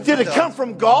leugen Did it come verteld?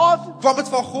 from God Kwam het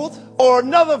van God? or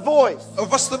another voice? Of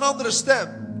was het een andere stem?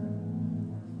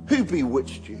 Who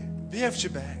bewitched you? Wie heeft je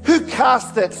behekt? Who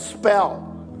cast that spell?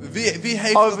 Wie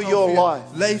heeft Over dat over your je life.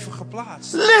 leven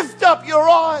geplaatst? Lift up your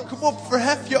eyes. Kom op,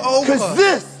 verhef je Because ogen.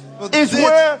 this Want is dit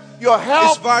where your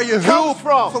help is waar je comes hulp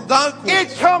from. vandaan komt.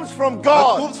 It comes from Het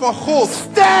God. komt van God.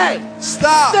 Stand.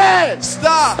 Sta, Stand.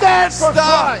 sta, Stand for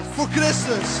sta Christ. voor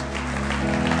Christus.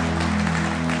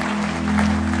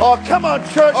 Oh, come on,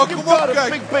 church. Oh, Give kom op, God a kerk.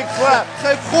 big clap.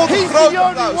 Geef God He's een groot the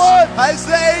only applaus. one. Hij is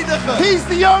de enige. He's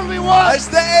the only Hij one. is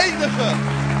de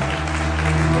enige.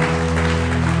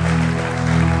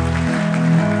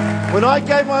 When I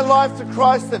gave my life to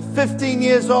Christ at 15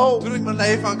 years old, Toen ik mijn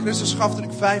leven aan Christus gaf toen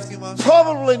ik 15 was.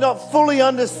 probably not fully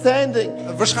understanding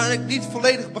Waarschijnlijk niet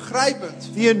volledig begrijpend.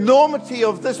 the enormity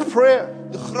of this prayer,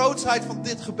 De grootsheid van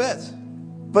dit gebed.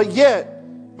 but yet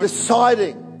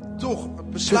deciding Toch het to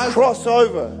besluit cross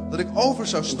over, dat ik over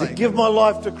zou to steken. give my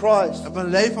life to Christ. En mijn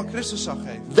leven aan Christus zou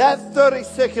geven. That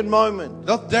 30-second moment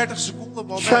Dat 30 seconden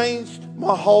moment changed my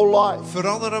whole life.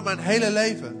 veranderde mijn hele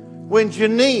leven. When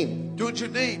Janine Toen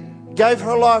Janine gave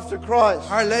her life to Christ,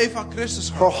 haar leven aan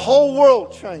Christus her gaf, whole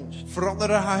world changed.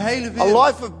 veranderde haar hele A wereld.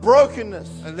 life of brokenness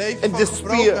Een leven and van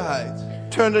despair gebrokenheid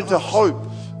turned into hope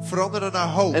veranderde naar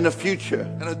hoop and a future.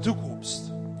 en een toekomst.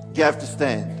 You have to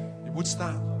stand. Je moet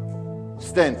staan.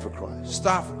 Stand for Christ.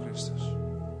 Sta voor Christus.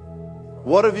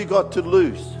 What have you got to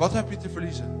lose? Wat heb je te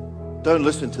verliezen? Don't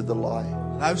listen to the lie.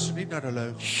 Luister niet naar de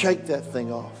leugen. Shake that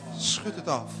thing off. Schud het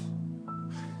af.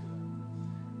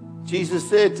 Jesus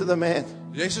said to the man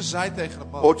Jezus zei tegen de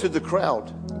man, or to the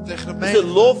crowd, tegen de is it menigte.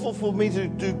 lawful for me to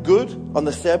do good on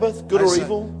the Sabbath, good Hij or zei,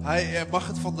 evil? mag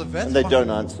het van de wet? And they Mag, don't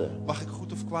answer. mag ik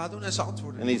goed of kwaad doen? En ze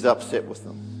antwoorden And niet. he's upset with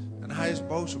them. En hij is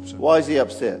boos op ze. Why is he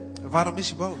upset? En waarom is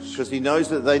hij boos? Because he knows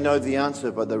that they know the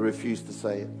answer, but they refuse to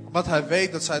say it. Omdat hij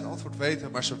weet dat zij het antwoord weten,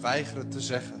 maar ze weigeren te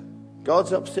zeggen.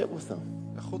 God's upset with them.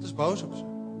 En God is boos op ze.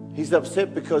 He's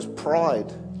upset because pride.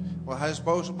 Maar hij is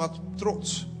boos omdat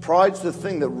trots. Pride's the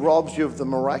thing that robs you of the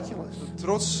miraculous.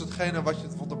 Trots is hetgene wat je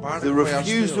het The wonderbaarlijke voor jou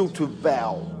refusal steelt. to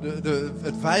bow.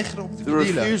 Het weigeren om te The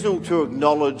knielen. refusal to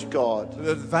acknowledge God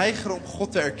Het weigeren om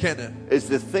God te erkennen. is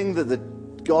the thing that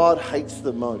God hates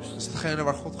the most. is hetgene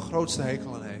waar God de grootste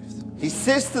hekel aan heeft. He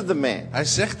says to the man, Hij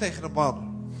zegt tegen de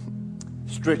man,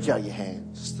 stretch out your hand.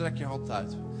 strek je hand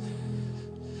uit.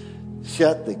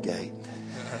 Shut the gate.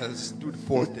 Dus doe de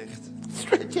poort dicht.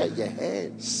 Stretch out your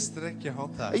hand. Strek je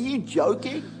hand Are uit. you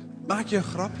joking? Maak je een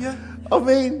grapje? I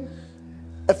mean,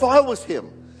 if I was him,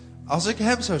 Als ik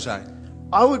hem zou zijn,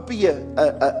 I would be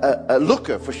a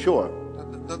looker for sure.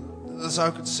 dan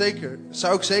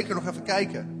zou ik zeker nog even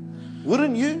kijken.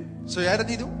 Wouldn't you? Zou jij dat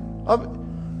niet doen?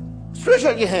 Stretch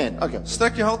out your hand. Okay.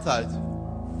 Strek je hand uit.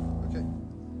 Oké.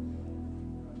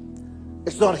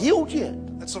 It's not healed yet.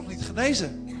 Het is nog niet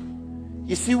genezen.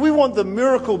 You see, we want the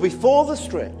miracle before the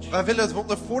stretch. Wij willen het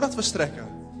wonder voordat we strekken.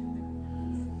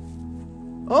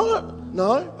 Oh,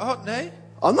 no. Oh, nee?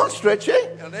 I'm not stretching.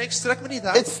 Ja, nee, ik strek me niet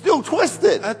uit. It's still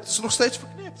twisted. Het is nog steeds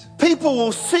verknipt. People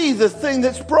will see the thing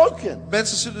that's broken.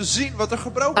 Mensen zullen zien wat er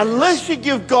gebroken is. Unless you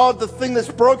give God the thing that's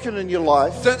broken in your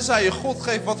life. Tenzij je God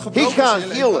geeft wat gebroken He is can't in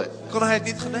je heal leven, it. kan hij het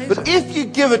niet genezen. But if you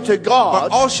give it to Maar God,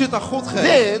 als je het aan God geeft,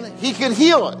 then He can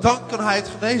heal it. dan kan hij het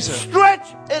genezen. Stretch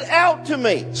it out to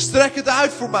me. Strek het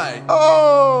uit voor mij.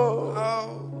 Oh.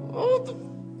 Oh,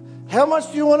 How much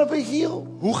do you want to be healed?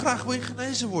 hoe graag wil je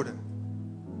genezen worden?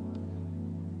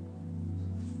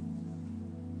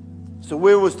 So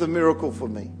where was the miracle for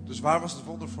me? Dus waar was het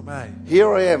wonder voor mij?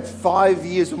 Here I am, 5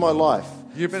 years of my life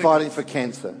Hier ben ik. fighting for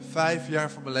cancer. 5 jaar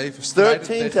van mijn leven strijden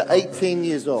 13 tegen to kanker. 18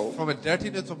 years old. Van mijn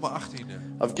 13e tot mijn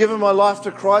 18e. I've given my life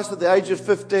to Christ at the age of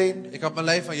 15. Ik had mijn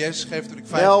leven aan Jezus gegeven toen ik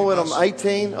 15 Now when I'm was.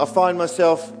 18, I find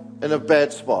myself in a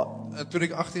bad spot. En toen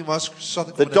ik 18 was, zat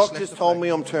ik The op een doctors slechte told plek.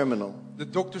 me I'm terminal. De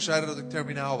dokter zeiden dat ik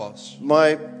terminaal was.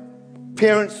 My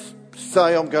parents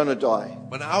say I'm going to die.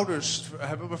 Mijn ouders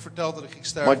hebben me verteld dat ik ging My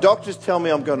sterven. doctors tell me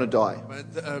I'm going to die.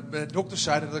 Mijn dokters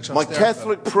zeiden dat ik zou My sterven.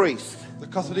 Catholic priest De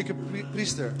katholieke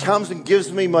priester. comes and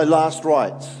gives me my last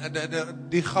rites, En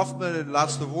die gaf me de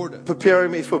laatste woorden.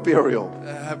 preparing me for burial.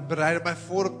 Hij bereidde mij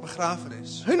voor op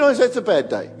begrafenis. Who knows that's a bad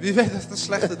day? Wie weet dat het een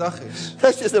slechte dag is.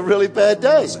 That's just a really bad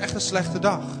day. Het is echt een slechte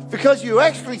dag. Because you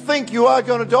actually think you are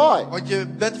going to die. Want je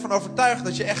bent ervan overtuigd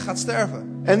dat je echt gaat sterven.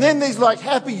 And then these like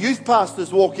happy youth pastors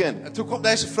walk in. En toen kwam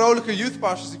deze vrolijke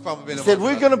youthpastors die kwamen binnen. Said,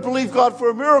 we're going to believe God for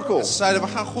a miracle. Ze zeiden, we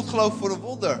gaan God geloven voor een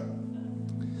wonder.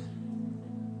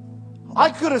 I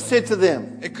could have said to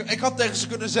them, Ik had tegen ze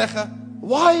kunnen zeggen,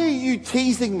 why are you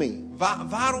teasing me?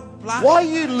 waarom plaag Why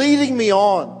je are you leading me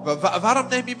on? waarom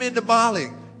neem je me in de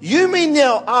maling? You mean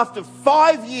now after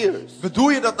 5 years Bedoel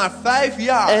je dat na 5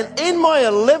 jaar and in my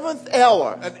 11th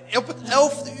hour, en op het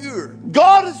 11e uur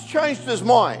God has changed his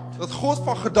mind dat God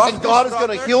van gedachten and God is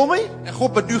going to heal me? en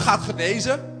God me nu gaat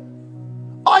genezen?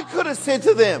 I could have said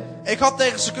to them, Ik had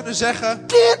tegen ze kunnen zeggen,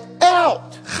 get out!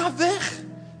 ga weg,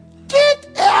 Get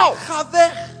out! ga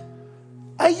weg.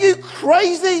 Are you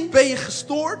crazy? Ben je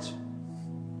gestoord?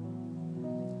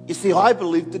 You see, I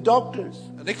believe the doctors.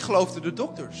 En ik geloofde de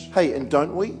dokters. Hey, and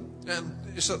don't we? En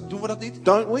doen we dat niet?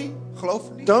 Don't we? Geloven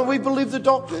we niet? Don't we believe the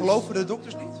doctors? Geloven de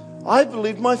dokters niet? I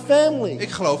believe my family. Ik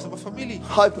geloofde mijn familie.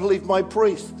 I believe my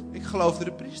priest. Ik geloofde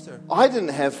de priester. I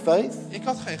didn't have faith. Ik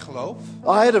had geen geloof.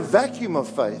 I had a vacuum of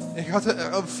faith. Ik had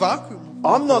een vacuüm.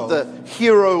 I'm not the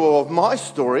hero of my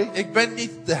story. Ik ben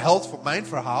niet de held van mijn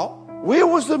verhaal. Where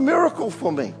was the miracle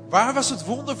for me? Waar was het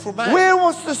wonder voor mij? Where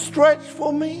was the stretch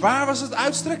for me? Waar was het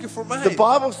uitstrekken voor mij? The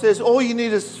Bible says all you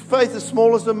need is faith as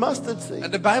small as a mustard seed.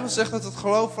 En de Bijbel zegt dat het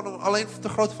geloof alleen te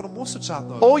groot van een mosterdzaad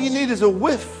nodig All is. you need is a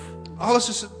whiff, Alles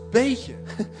is een beetje.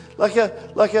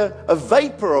 like a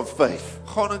vapor of faith.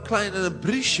 Gewoon een klein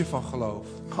briesje van geloof.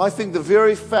 I think the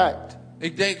very fact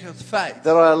Ik denk het feit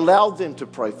that I allowed them to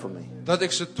pray for me, dat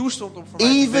ik ze toestond om voor mij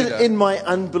te even bidden, in my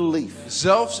unbelief,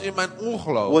 zelfs in mijn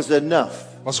ongeloof, was enough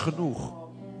was genoeg.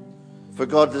 for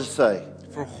God to say,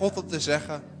 Voor God om te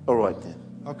zeggen, all right then,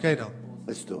 oké dan,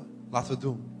 let's do it. laten we het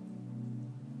doen.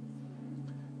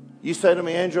 You say to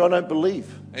me, Andrew, I don't believe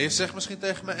En je zegt misschien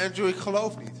tegen me, Andrew, ik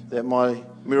geloof niet that my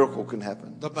miracle can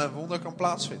happen. dat mijn wonder kan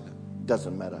plaatsvinden.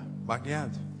 Doesn't matter. Maakt niet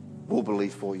uit. We'll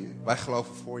believe for you. Wij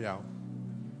geloven voor jou.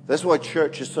 That's why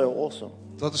church is so awesome.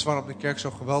 Dat is waarom de kerk zo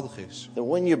geweldig is. That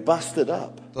when you're busted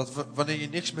up, Dat wanneer je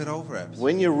niks meer over hebt,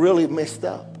 when you're really messed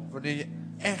up, wanneer je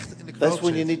echt in de that's knoop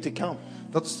when you zit, need to come.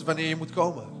 dat is wanneer je moet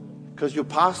komen. Because your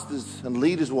pastors and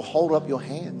leaders will hold up your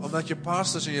hands. Omdat je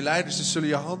pastors en je leiders, die zullen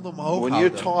je handen omhoog When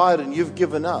you're houden. tired and you've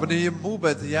given up, Wanneer je moe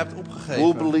bent en je hebt we'll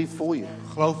opgegeven, believe for you.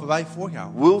 geloven wij voor jou.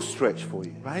 We'll stretch for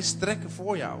you. Wij strekken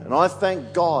voor jou. And I thank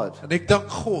God En ik dank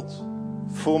God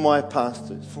for my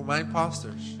pastors. voor mijn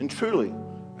pastors. And truly,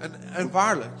 En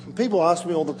waarlijk, people ask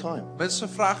me all the time, mensen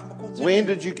vragen me continu, when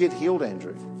did you get healed,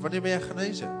 Andrew? wanneer ben jij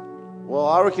genezen? Well,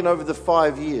 I reckon over the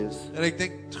 5 years, En ik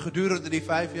denk gedurende die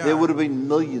 5 there would jaar have been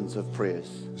millions of prayers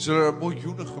zullen er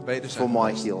miljoenen gebeden for zijn my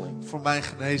geweest healing. voor mijn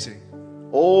genezing.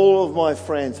 All of my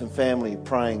friends and family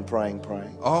praying.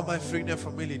 Al mijn vrienden en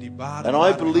familie die baden. And I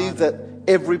baden, believe baden. that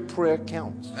every prayer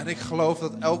counts. En ik geloof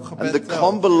dat elk And gebed the telt.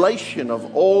 combination of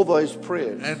all those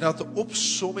prayers En dat de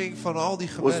opsomming van al die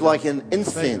was gebeden like an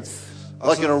incense,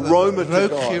 als like an een aroma to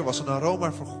reukgeur God. was, een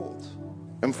aroma voor God.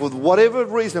 And for whatever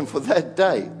reason, for that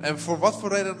day, En voor wat voor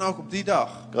reden dan ook op die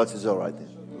dag, God says, all right then.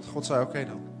 dat God zei, oké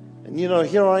dan. And you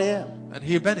know, here I am. En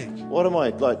hier ben ik. What am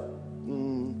I?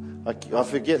 Like, I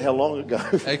forget how long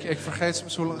ago. Ik vergeet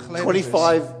soms hoe lang geleden het is.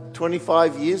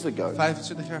 25 years ago.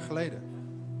 25 jaar geleden.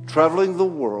 Traveling the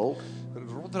world,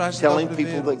 rondreizen telling over de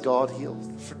people wereld. that God heals.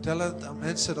 Vertellen het aan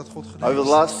mensen dat God Over geneest. the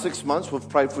last 6 months, we've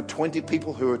prayed for 20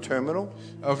 people who are terminal.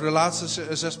 Over de laatste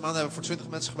 6 maanden hebben we voor 20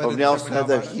 mensen gebeden Who've die now terminaal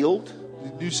said they're waren. healed.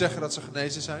 Die nu zeggen dat ze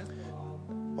genezen zijn.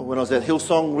 When I was at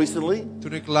Hillsong recently,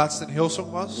 Toen ik laatst in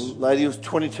Hillsong was. a lady was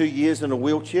 22 years in a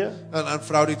wheelchair Een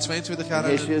vrouw die 22 jaar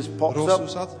And in here she is, een pops rolstoel up.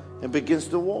 zat. and begins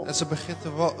to walk. En ze begint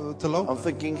te lopen. I'm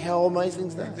thinking, how amazing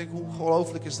is Ik that? denk, hoe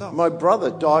ongelooflijk is dat? My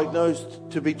brother diagnosed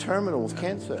to be terminal with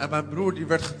cancer. En mijn broer die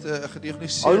werd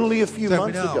gediagnosticeerd. Only a few months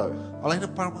terminaal. ago. Alleen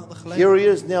een paar maanden geleden. Here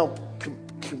he is now,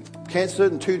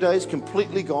 cancer in 2 days,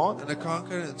 completely gone, En de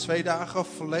kanker in 2 dagen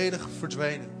volledig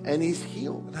verdwenen. and he's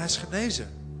healed. En hij is genezen.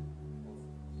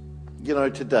 You know,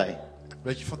 today,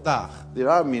 Weet je, vandaag there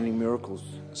are many miracles.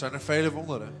 zijn er vele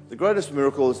wonderen. The greatest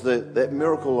miracle is that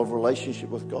miracle of relationship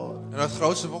with God. En het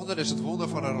grootste wonder is het wonder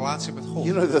van een relatie met God.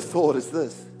 You know, the thought is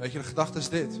this. Weet je, de gedachte is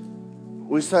dit.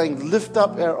 We're saying, lift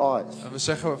up our eyes En we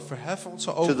zeggen, verhef onze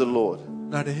to ogen the Lord,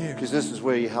 naar de Heer. because this is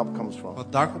where your help comes from.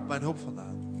 Want daar komt mijn hulp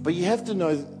vandaan. But you have to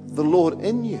know the Lord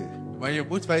in you Maar je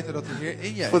moet weten dat de Heer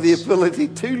in je for the is. ability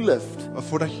to lift.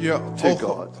 Voordat je je To ogen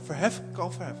God. kan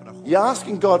verheffen naar God. You're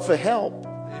asking God for help.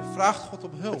 En je vraagt God om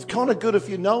hulp. It's kind of good if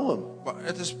you know Him. Maar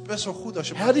het is best wel goed als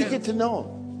je How hem do you get kent. to know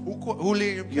Him? Hoe leer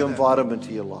je hem You kennen? invite Him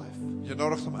into your life. Je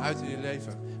nodigt hem uit in je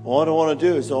leven. What I want to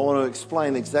do is I want to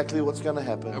explain exactly what's going to En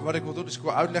happen wat ik wil doen is ik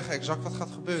wil uitleggen exact wat gaat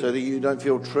so gebeuren. that you don't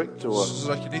feel tricked or...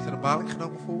 Zodat je niet in de maling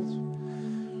genomen voelt.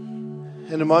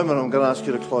 In a moment I'm going to ask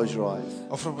you to close your eyes.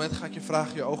 Over een moment ga ik je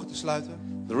vragen je ogen te sluiten.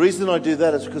 The reason I do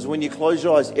that is because when you close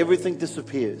your eyes, everything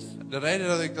disappears. De reden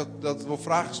dat ik dat wil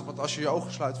vragen is omdat als je je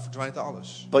ogen sluit verdwijnt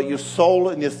alles. But your soul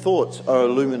and your thoughts are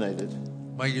illuminated.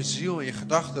 Maar je ziel en je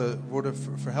gedachten worden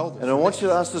verhelderd. And I want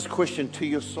you to ask this question to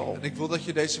your soul. En ik wil dat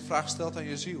je deze vraag stelt aan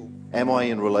je ziel. Am I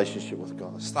in relationship with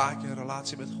God? Sta ik in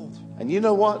relatie met God? And you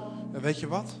know what? En weet je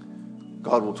wat?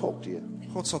 God will talk to you.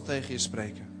 God zal tegen je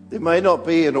spreken. There may not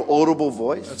be an audible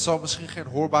voice, Het zal misschien geen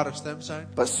hoorbare stem zijn.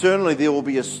 but certainly there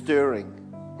will be a stirring.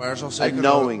 Maar er zal zeker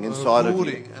knowing een inside of you.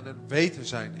 roering en een weten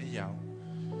zijn in jou.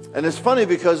 And it's funny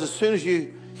because as soon as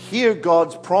you hear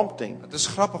God's prompting, Het is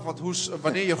grappig, want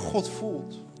wanneer je God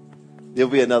voelt,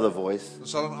 there'll be another voice. dan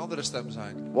zal een andere stem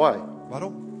zijn. Why?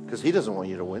 Waarom? Because He doesn't want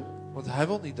you to win. Want Hij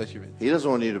wil niet dat je wint. He doesn't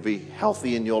want you to be healthy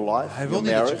in your life, Hij wil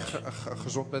your niet dat je marriage.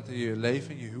 gezond bent in je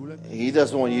leven, in je huwelijk. He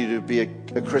doesn't want you to be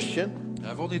a Christian.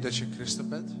 Hij wil niet dat je een christen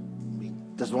bent. He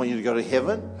doesn't want you to go to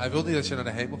heaven. Hij wil niet dat je naar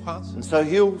de hemel gaat. And so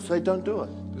He'll say, don't do it.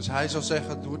 Dus Hij zal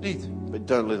zeggen, doe het niet. But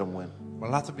don't let Him win. Maar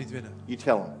laat hem niet winnen. You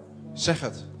tell Him, Zeg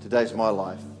het. today's my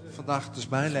life. Vandaag, het is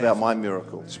mijn It's leven. about my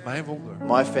miracle. Het is mijn wonder.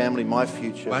 My family, my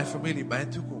future, Mijn familie, mijn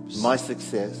toekomst. my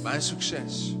success. Mijn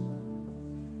succes.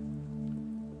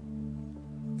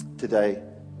 Today,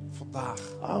 Vandaag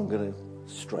I'm going to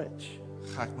stretch.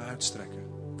 ga ik me uitstrekken.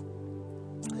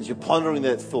 As you're pondering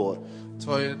that thought,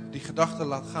 Terwijl je die gedachten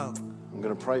laat gaan, I'm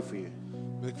going to pray for you.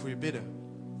 wil ik voor je bidden.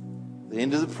 At the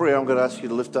end of the prayer, I'm going to ask you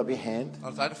to lift up your hand. Aan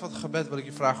het einde van het gebed wil ik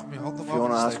je vragen om je hand If you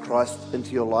want omhoog to te ask steken. Christ into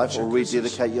your life or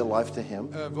rededicate your life to Him,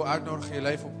 Wil uitnodigen je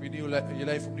leven je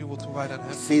leven opnieuw wil toewijden aan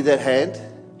hem. see that hand.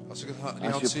 Als ik die As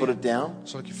hand you zie, put it down.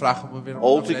 zal ik je vragen om hem weer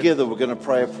All naar beneden together, we're going to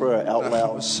pray a prayer out te brengen.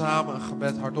 We loud, samen een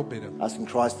gebed hardop bidden. asking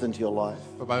Christ into your life,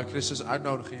 Waarbij we Christus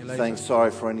uitnodigen in je saying leven.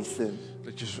 sorry for any sin.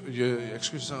 Dat je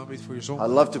excuses aanbiedt voor je I'd zonde.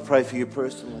 love to pray for you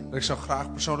personally. Ik zou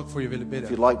graag persoonlijk voor je willen If bidden.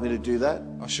 you'd like me to do that,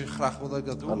 Als je graag wil dat ik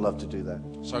dat I'd doe, love to do that.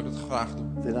 zou ik dat graag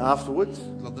doen. Then afterwards,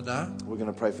 Dan daarna we're going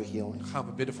to pray for healing. gaan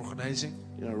we bidden voor genezing.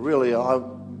 You know, really,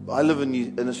 I live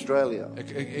in Australia,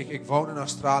 Ik woon in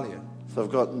Australië. so I've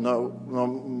got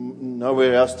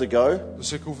nowhere else to go.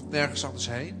 Dus ik hoef nergens anders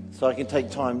heen. So I can take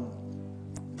time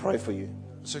pray for you.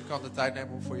 Dus ik kan de tijd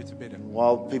nemen om voor je te bidden.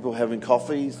 While people having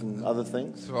coffees and other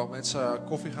things, Terwijl mensen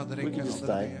koffie gaan drinken We en can just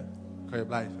andere stay. dingen, kan je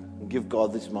blijven. and give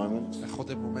God these moments. En God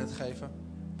dit moment geven.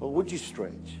 But would you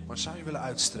stretch? Maar zou je willen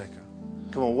uitstrekken?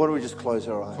 Come on, why don't we just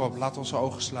close our eyes? Gewoon, laat onze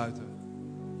ogen sluiten.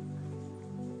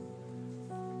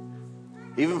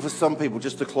 Even for some people,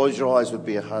 just to close your eyes would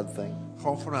be a hard thing.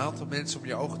 Gewoon voor een aantal mensen om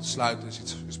je ogen te sluiten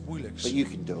is moeilijks. But you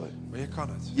can do it. Maar je kan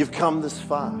het. You've come this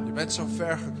far. Je bent zo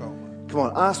ver gekomen. Come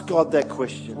on, ask God that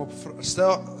question. Kom op,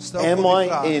 stel Am God die I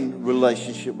vraag. in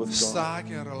relationship with God? Sta ik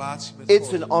in relatie met It's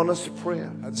God? an honest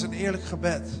prayer. Het is een eerlijk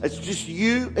gebed. It's just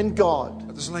you and God.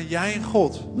 Het is alleen jij en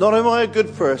God. Not am I a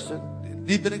good person,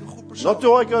 Niet ben ik een goed persoon. not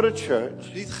do I go to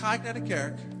church, Niet ga ik naar de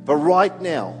kerk. but right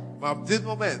now, Maar op dit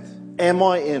moment am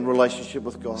I in relationship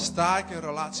with God? sta ik in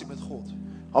relatie met God.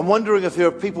 I'm wondering if there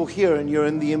are people here and you're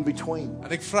in the in-between. En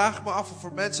ik vraag me af of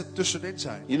er mensen tussenin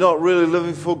zijn. You're not really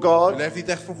living for Je God. leeft niet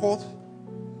echt voor God.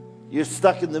 You're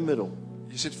stuck in the middle.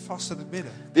 Je zit vast in het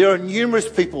midden. There are numerous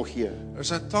people here Er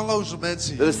zijn talloze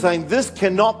mensen that are hier saying, this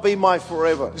cannot be my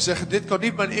forever. die zeggen, dit kan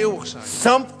niet mijn eeuwig zijn.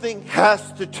 Something has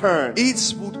to turn.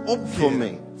 Iets moet For omkeren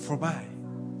me. voor mij.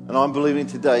 And I'm believing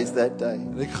today is that day.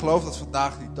 En ik geloof dat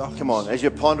vandaag die dag is. Come on, as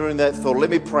you're pondering that thought, let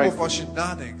me pray Of for als je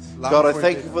nadenkt. Laat God, me I voor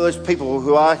thank je you for those people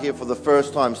who are here for the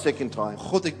first time, second time.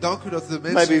 God, ik dank u dat de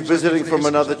mensen Maybe hier zijn die visiting voor de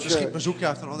from eerste another keer misschien church. bezoek je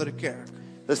uit een andere kerk.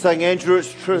 They're saying, Andrew,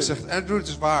 it's Je true. zegt, Andrew, het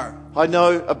is waar. I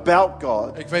know about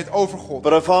God, Ik weet over God.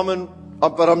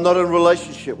 but I'm not in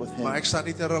relationship with Maar Him. ik sta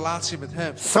niet in relatie met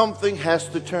hem. Something has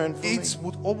to turn for me. Iets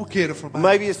moet omkeren voor mij.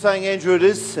 Maybe you're saying, Andrew, it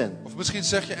is sin. Of misschien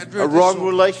zeg je, Andrew, A het is wrong zonde.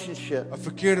 relationship. Een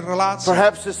verkeerde relatie.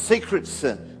 Perhaps a secret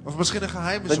sin Of misschien een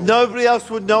geheime that zonde. nobody else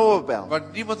would know about. Waar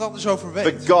niemand anders over But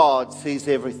weet. God sees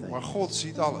everything. Maar God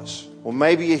ziet alles. Or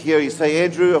maybe you're here, you say,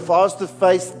 Andrew, if I was to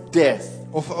face death,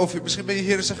 Of misschien ben je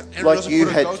hier en zegt, Andrew, Like als ik you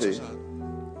voor de had dood zou to. zijn.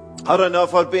 I don't know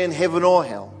if I'd be in heaven or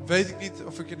hell. Weet ik niet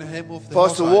of ik in de hemel of de If I was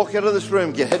hel to zou. walk out of this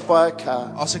room, get hit by a car,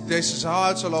 Als ik deze zaal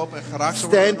uit zou lopen en geraakt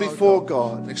zou worden stand door een before auto.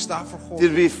 God, En ik sta voor God.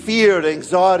 there'd be fear and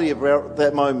anxiety about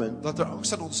that moment. Dat er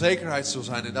angst en onzekerheid zal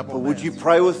zijn in dat But would you moment.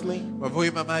 pray with me Maar wil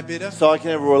je met mij bidden? so I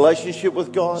can have a relationship with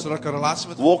God, Zodat ik een relatie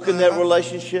met God walk in kan that hebben.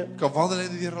 relationship, Kan wandelen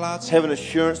in die relatie. have an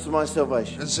assurance of my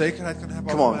salvation? En zekerheid kan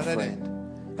hebben Come over on, mijn redding.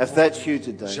 friend. If that's you Als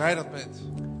today, jij dat bent.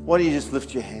 why don't you just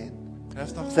lift your hand?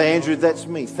 Hef dan Say, gewoon Andrew, op. that's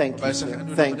me. Thank you, Wij sir. zeggen,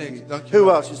 Andrew, Thank dat ben you. ik. Dank je Who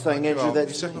wel. else is saying, Dank je Andrew, wel.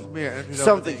 that's Wie zegt me? nog meer, Andrew, dat ben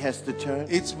Something ik. has to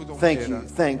turn. Iets moet Thank you,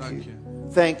 omkeren. thank Dank you,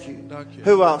 je. thank you. Dank je.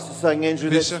 Who else is saying, Andrew,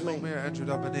 Wie that's zegt nog me? meer, Andrew,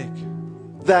 dat ben ik.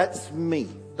 That's me.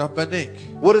 Dat ben ik.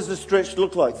 What does the stretch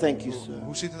look like? Thank you, sir.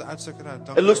 Hoe ziet het uitstek eruit?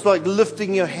 Dank It je looks wel. like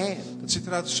lifting your hand, Het ziet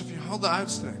eruit alsof je handen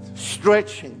uitstrekt.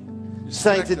 stretching,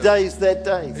 saying strekt het. today is that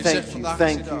day. Je Thank zegt you, vandaag is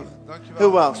thank die you. dag. Dank je wel.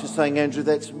 Who else is saying, Andrew,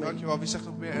 that's me? Dank je wel. Wie zegt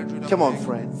nog meer, Andrew, dat Come ben on, ik.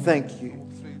 friend. Thank you.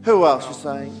 Who else is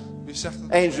saying, Wie zegt het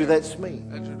nog Andrew, meer? that's me?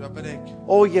 Andrew, dat ben ik.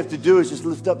 All you have to do is just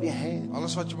lift up your hand.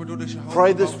 Alles wat je moet doen is je handen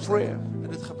Pray this omhoog steken prayer. en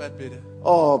dit gebed bidden.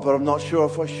 Oh, but I'm not sure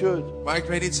if I should. Maar ik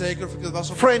weet niet zeker of ik dat wel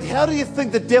zo. Friend, how do you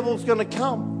think the devil's going to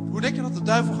come? Hoe denk je dat de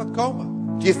duivel gaat komen?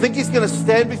 Do you think he's going to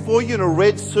stand before you in a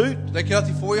red suit? Denk je dat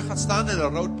hij voor je gaat staan in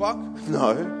een rood pak?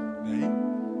 No. Nee.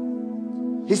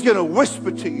 He's going to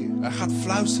whisper to you. Hij gaat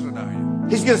fluisteren naar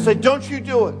je. He's going to say, don't you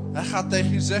do it. Hij gaat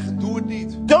tegen je zeggen, doe het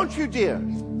niet. Don't you dare.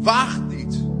 Waag het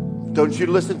niet. Don't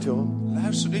you listen to him.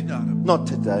 Luister niet naar hem. Not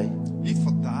today. Niet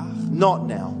vandaag. Not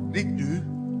now. Niet nu.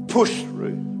 Push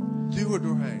through. Duw er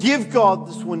doorheen. Give God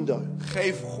this window.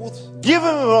 Geef God Give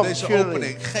him an deze opportunity.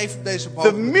 opening. Geef hem deze The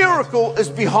mogelijkheid. miracle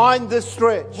is behind this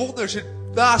stretch. Wonder zit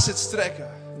naast het strekken.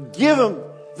 Give him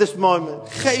this moment.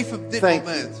 Geef hem dit Thank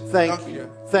moment. you. Thank Dank you. je.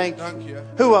 Thank Dank you.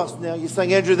 je. Who else now? You're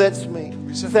saying, Andrew, that's me.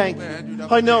 Wie zegt Thank nog meer, Andrew, you. dat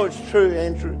I ben know ik. it's true,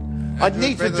 Andrew. I Andrew,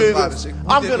 need ik to weet dat het do waar this. is. Ik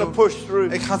moet I'm dit going to doen. push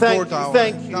through. Ik ga Thank you. doortouwen.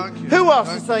 Thank you. Dank je. Who else Dank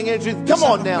is je. saying, Andrew, Wie come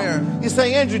zegt on nog now. meer? You're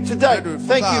saying, Andrew, today. Andrew,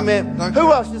 Thank you, vandaag. man. Dank Who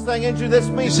je. else is saying, Andrew, that's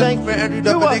me. Wie zegt Thank nog you. meer, Andrew,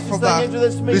 dat Who ben else ik is vandaag. saying, Andrew,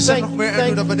 that's me. Wie zegt Thank nog you. meer, Andrew,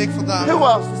 Thank dat ben you. ik vandaag. Who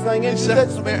else is saying, Wie Andrew, zegt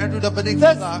that's nog meer, Andrew, dat ben ik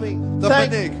That's vandaag. me. Dat Thank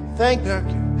ben you. ik. Thank you. Dank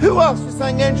je. Who else is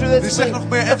saying, Andrew, Wie that's zegt me? nog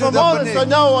meer, If Andrew, I'm dat ben honest, ik. I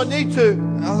know I need to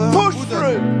push Moet het.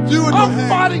 through. Duw er I'm doorheen.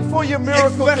 fighting for your Ik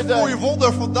miracle vecht voor je today.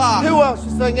 wonder vandaag. Who else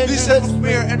is saying, Wie Andrew, zegt that's nog me?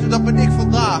 meer, Andrew, dat ben ik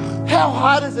vandaag. How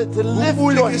hard is it to Hoe lift your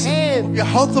moeilijk is het om hand? je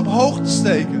hand omhoog te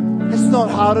steken? It's not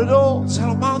hard at all. Het is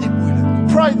helemaal niet moeilijk.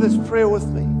 Pray this prayer with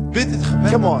me. Bid dit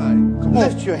gebed Come met mij. on. Kom op.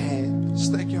 Lift your hand.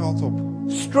 Steek je hand op.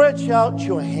 Stretch out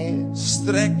your hand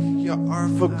Strek je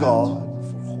arm for uit. God.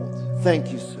 Voor God. Thank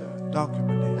you, sir. Dank u,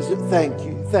 meneer. Is it thank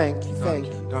you, thank you, Dank thank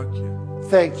je, you, dank je.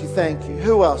 thank you, thank you.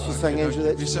 Who else is saying, Dank Andrew,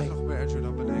 je. Wie that's zegt me? nog meer, Andrew,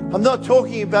 dat ben ik. I'm not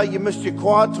talking about you missed your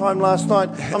quiet time last night.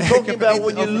 I'm Ik talking heb about het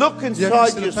when niet you over- look Je inside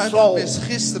hebt your de tijd soul, gemist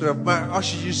gisteren, maar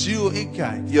als je je ziel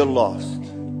inkijkt, you're lost.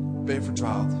 ben je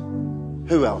verdwaald.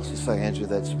 Who else is saying, Andrew,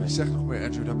 that's me? Wie zegt nog meer,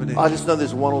 Andrew, dat ben ik. I just know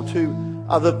there's one or two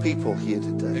other people here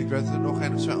today. Ik weet dat er nog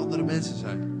één of twee andere mensen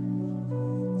zijn.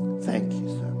 Thank you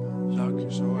so much. Dank je,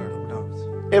 zo erg bedankt.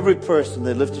 Every person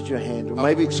that lifted your hand, or Oh,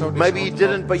 maybe so maybe you this-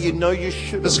 didn't, but you know you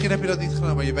should. Misschien heb je dat niet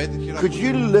gedaan, maar je weet dat je dat Could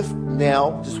you lift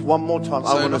now, just one more time? I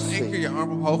Zou je want to nog één keer see. je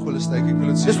arm omhoog willen steken? Ik wil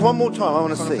het zien. Just one more time, I want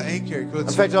to Gewoon nog see. één keer. Ik wil het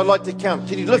In zien. fact, I'd like to count.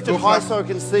 Can you lift Ik it wil high graag so I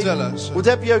can see? tellen, zo. Would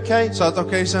that be okay? Zou het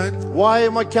oké zijn? Why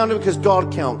am I counting? Because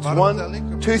God counts. Waarom tel ik?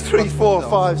 1, 2, 3, 4,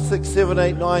 5, 6, 7,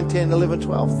 8, 9, 10, 11,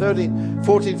 12, 13,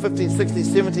 14, 15, 16,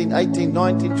 17, 18,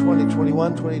 19, 20,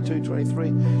 21, 22, 23,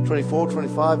 24,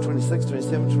 25, 26,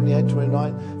 27, 28,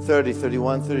 29, 30,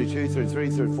 31, 32, 33,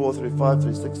 34,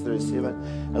 35, 36, 37.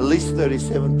 At least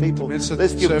 37 people. Tenminste,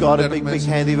 Let's give God a 37 big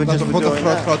mensen. hand even just Laten we for God een doing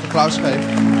groot, that. groot applaus geven.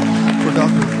 Voor dat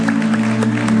doen.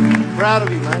 Proud of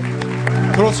you,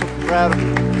 mate. Trots op je. Proud of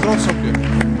you. Trots op je.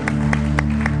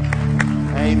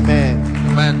 Amen.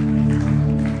 Amen.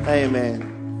 Amen.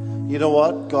 You know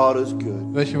what? God is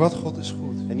good. Weet je wat? God is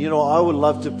goed. And you know, I would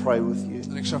love to pray with you.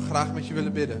 En ik zou graag met je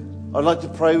willen bidden. I'd like to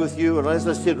pray with you. And as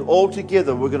I said, all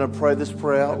together, we're going to pray this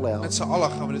prayer out loud. Met z'n allen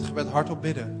gaan we dit gebed hardop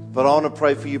bidden. But I want to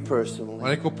pray for you personally.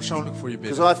 Maar ik wil persoonlijk voor je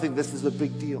Because bidden. I think this is a big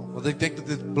deal. Want ik denk dat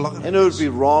dit belangrijk And it would is.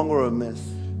 be wrong or amiss.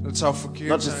 Het zou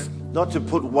verkeerd zijn Not to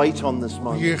put weight on this om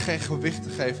moment. hier geen gewicht te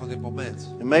geven aan dit moment.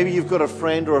 And maybe you've got a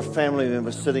friend or a family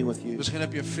member sitting with you. Misschien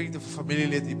heb je een vriend of een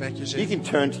familielid die met je You zit. can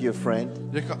turn to your friend.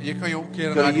 Je kan je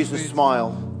omkeren You've naar got to die use a vriend. smile.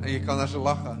 En je kan naar ze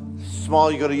lachen. Smile,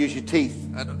 you've got to use your teeth.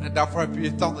 En daarvoor heb je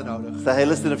je tanden nodig. Say, hey,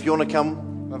 listen, if you want to come,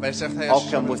 Waarbij je zegt, hey, als je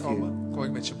I'll zou come willen with komen, kom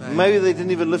ik met je mee. maybe they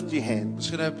didn't even lift your hand.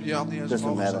 Misschien heb je je hand niet eens Doesn't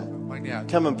omhoog matter. gestoken. Maakt niet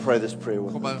uit. Come and pray this prayer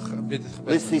with Kom me. maar bid dit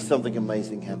gebed. Let's see something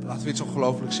amazing happen. Laten we iets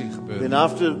ongelooflijks zien gebeuren. Then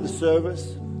after the service,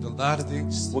 Dan na de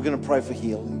dienst we're going to pray for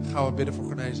healing. gaan we bidden voor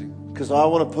genezing. Because I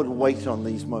want to put weight on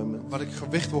these moments. Wat ik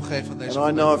gewicht wil geven aan deze And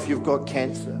I know momenten. if you've got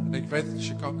cancer En ik weet dat als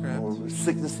je kanker hebt, or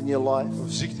sickness in your life,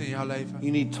 of ziekte in jouw leven,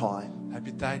 you need time. heb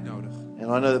je tijd nodig. And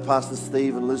I know that Pastor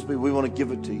Steve and Elizabeth, we want to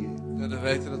give it to you. En dan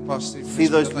weten dat pas die See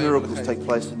those miracles take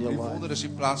place in your die life. wonderen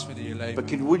zien plaatsvinden in je leven.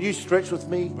 But would you stretch with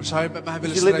me? Maar zou je met mij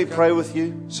willen Would you let me strekken? pray with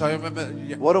you? Zou je met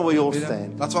me Why don't we all bidden? stand?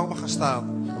 Laten we allemaal gaan staan.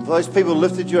 And for those people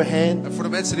lifted your hand, En voor de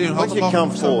mensen die hun Why handen don't you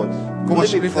omhoog come hebben forward? staan, Let kom me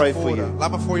alsjeblieft pray naar for voren. you.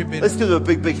 Laat me voor je bidden. let's give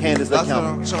them a big hand as they Laten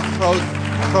come. we zo'n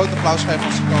groot applaus geven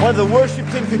als ze One komen. of the worship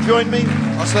team could join me.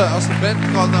 Als de band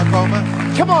kan komen,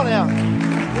 Come on out.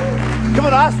 Come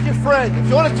on, ask your friend. If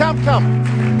you want to come, come.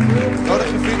 nodig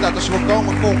je vriend uit. Als je wil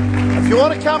komen, kom. If you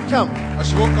want to come, come. Als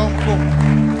je wil komen, kom.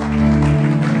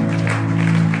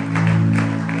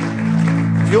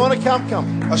 If you want to come, come.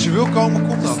 Als je wil komen,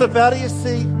 kom dan. Step out of your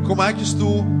seat. Kom uit je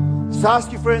stoel. Just ask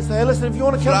your friend. Say, hey, listen, if you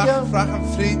want to come, come. Vraag aan een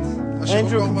vriend. Als je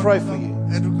Andrew wil can komen, pray kom for dan.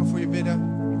 you. Andrew kan voor je bidden.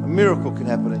 A miracle can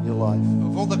happen in your life.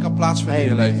 Een wonder kan plaatsvinden in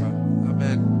je Amen. leven.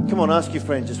 Amen. Come on, ask your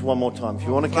friend just one more time. If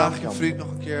you want to come, Vraag je come. vriend nog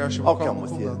een keer. Als je wil I'll come komen,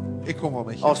 with kom you. dan. Ik kom wel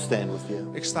met je. I'll stand with you.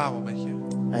 Ik sta wel met je.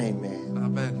 Amen.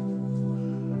 Amen.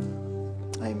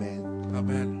 Amen.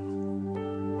 Amen.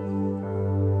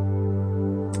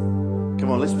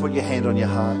 Come on, let's put your hand on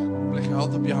your heart. Leg je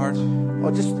hand op je hart.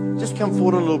 Oh, just come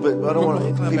forward a little bit. I don't Kom want nog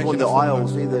een klein people in the beetje naar voren.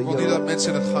 aisles either. Ik wil niet dat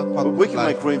mensen in het gangpad But we can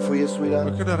blijven. make room for you, We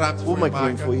sweetheart. kunnen ruimte We'll voor je make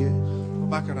room maken. for you. We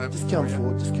maken ruimte Just voor come je.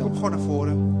 forward. Just Kom come. gewoon naar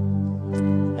voren.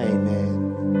 Amen.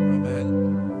 Amen.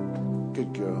 Good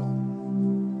girl.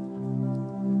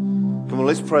 Come on,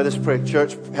 let's pray this prayer.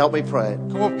 Church, help me pray it.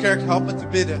 Kom op kerk, help me te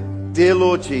bidden. Dear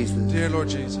Lord Jesus. Dear Lord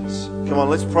Jesus. Come on,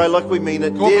 let's pray like we mean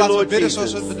it. Kom op, Dear laten we Lord bidden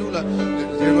zoals we Jesus. het bedoelen.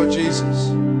 Dear Lord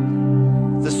Jesus.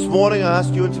 This morning I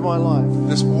ask you into my life.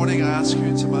 This morning I ask you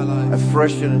into my life.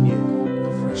 Afresh and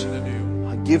anew. Fresh and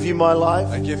anew. I give you my life.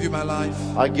 I give you my life.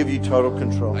 I give you total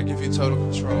control. I give you total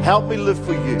control. Help me live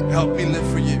for you Help me live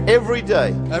for you. every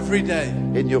day Every day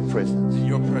in your presence. in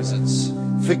your presence.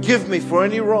 Forgive me for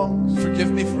any wrongs,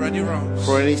 Forgive me for any wrongs.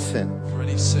 for any sin. For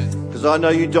any sin. Because I know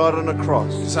you died on a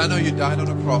cross Because I know you died on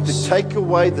a to cross. take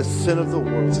away the sin of the To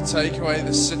world. take away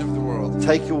the sin of the world.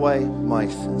 Take away my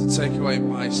sin. To take away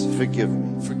my sin. Forgive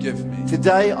me. Forgive me.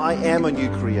 Today I am a new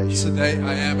creation. Today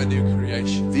I am a new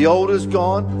creation. The old is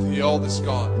gone The old is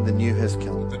gone. and the new has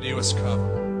come. The new has come.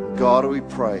 God, we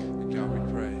pray God, we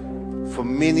pray for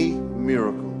many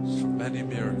miracles for many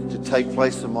miracles to take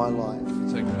place in my life.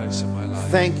 to take place in my life.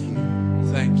 Thank you.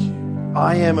 Thank you.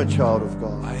 I am a child of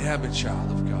God. I am a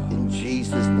child of God. In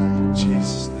Jesus' name. In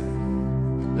Jesus'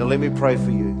 name. Now let me pray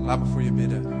for you. Laat me voor je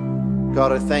bidden.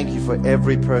 God, I thank you for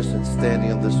every person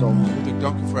standing on this altar. God, ik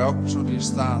dank u voor elke persoon die hier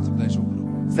staat op deze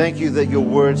oproep. Thank you that your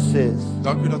word says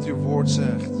Dank u dat uw woord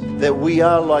zegt that we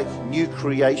are like new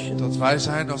creation. dat wij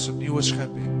zijn als een nieuwe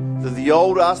schepping. That the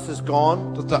old us is gone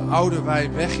Dat de oude wij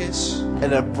weg is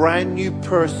and a brand new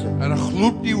person en een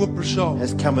gloednieuwe persoon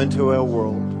has come into our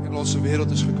world. in onze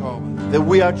wereld is gekomen. That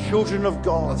we are children of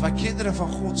Dat God. wij kinderen van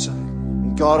God zijn.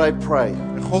 And God, I pray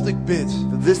En God, ik bid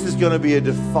that this is going to be a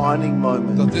defining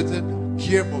moment. dat dit een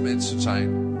keermoment zou zijn.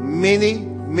 Many,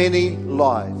 many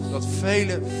lives Dat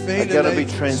vele are going to be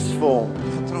levens transformed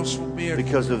getransformeerd worden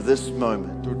because of this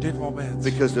moment, door dit moment.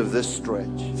 because of this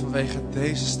stretch. Vanwege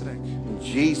deze strek. In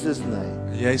Jesus'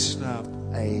 name, In Jezus' naam.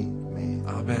 amen.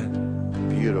 Amen.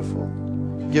 Beautiful.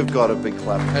 Give God a big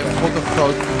clap. Geef God een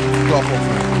groot klap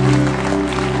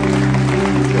op.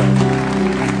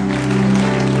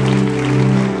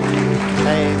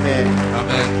 Amen.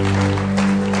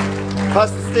 Amen.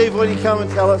 Pastor Steve, when you come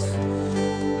and tell us,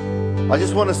 I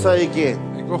just want to say again,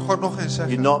 Ik wil gewoon nog eens you're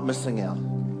zeggen. not missing out.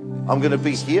 I'm going to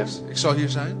be here. Ik zal hier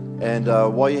zijn. And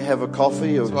while you have a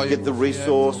coffee or Terwijl je get the koffie hebt,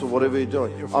 resource or whatever you're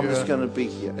doing, of I'm je- just going to be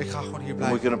here. Ik ga gewoon hier And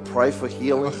we're blijven. going to pray for We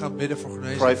healing, gaan bidden voor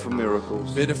genezing. pray for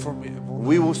miracles. Bidden voor wonderen.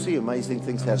 We will see amazing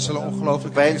things We zullen happen. The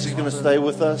ongelooflijke band dingen is zien. going to stay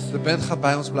with us. De band gaat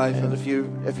bij ons And blijven. if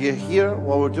you're here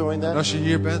while we're doing En that, als je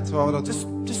hier bent, terwijl we dat just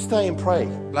doen, just stay and pray.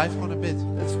 blijf gewoon in bid.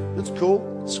 It's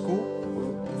cool. Het is cool.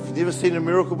 If you've never seen a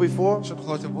miracle before, Als je nog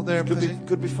nooit een wonder hebt gezien,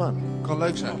 could be fun. kan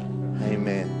leuk zijn.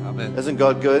 Amen. Amen. Isn't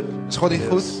God good? Is God niet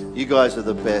goed? You guys are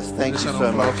the best. Thank Jullie you zijn so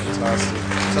much. ongelooflijk.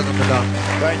 Ontzettend bedankt.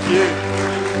 Thank you.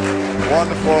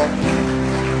 Wonderful.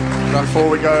 Before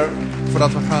we go,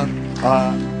 Voordat we gaan,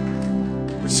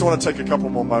 we just want to take a couple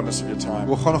more moments of your we time.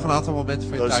 willen gewoon nog een aantal momenten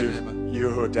van je Those tijd of nemen.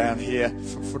 you who are down here,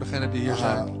 Voor degenen die hier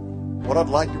zijn. what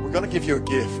I'd like, we're going to give you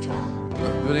a gift.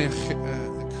 We willen je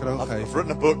een cadeau I've geven.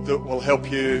 written a book that will help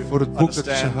you Voor het boek dat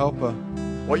je understand helpen.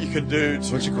 what you can do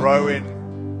Wat je to kan grow doen. in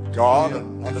God Ja, and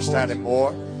en understand God. Him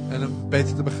more. En hem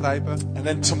beter te begrijpen. And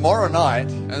then tomorrow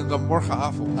night En dan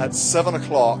morgenavond at 7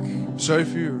 o'clock, om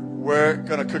 7 uur. we're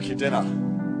going to cook you dinner.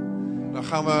 Dan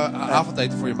gaan we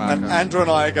avondeten voor je And maken. Andrew and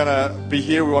I are going to be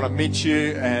here. We want to meet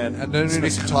you En and dan nu spend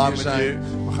ik some gaan time hier with zijn. you.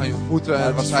 We gaan je ontmoeten en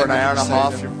we That's zijn for an hour and a half.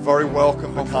 besteden. You're very welcome to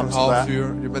Gewoon voor come een to half that.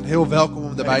 uur. Je bent heel welkom om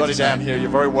erbij te Anybody down zijn. here,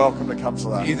 you're very welcome to come to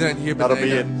that. Iedereen hier That'll be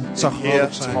beneden in zal here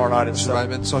geweldig zijn. tomorrow night at Als je erbij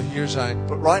 7. bent, zal hier zijn.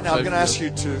 But right now, I'm going to ask 7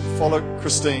 you to follow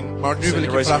Christine. Maar nu wil ik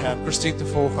je Raise your vragen om hand. Christine te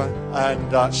volgen.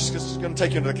 And she's going to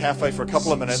take you into the cafe for a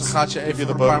couple of Ze minutes. gaat je give even you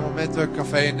voor the een paar book. momenten een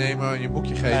café innemen en je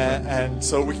boekje geven. And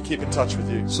so we can keep in touch with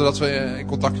you. Zodat we in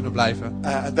contact kunnen blijven.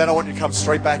 And then I want you to come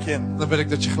straight back in. Dan wil ik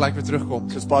dat je gelijk weer terugkomt.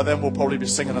 Because by then we'll probably be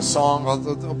singing a song. Want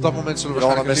op dat moment zullen we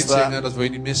You don't waarschijnlijk een wanna lied miss zingen. Dat wil je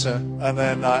niet missen. And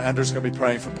then Andrew's going to be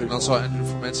praying for En people. dan zal Andrew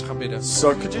voor mensen gaan bidden. So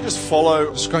could you just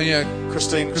follow Dus kan je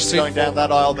Christine just Christine going down that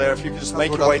aisle there? If you could just make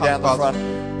your way down the front,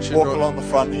 walk along the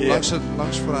front here,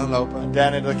 langs vooraan lopen.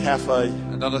 down into the cafe.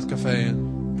 En dan het café in.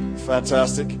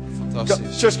 Fantastic.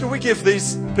 Fantastisch. Church, can we give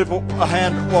these people a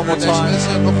hand one more Deze time?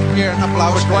 mensen nog een keer een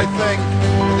applaus What a great geven. thing.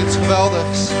 Dit is geweldig.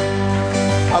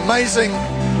 Amazing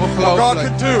what God Ongelooflijk.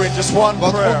 can do in just one Wat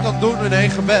God prayer, kan doen in één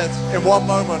gebed. in one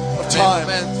moment of In één time.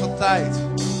 moment van tijd.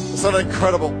 Is that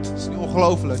incredible? Dat is niet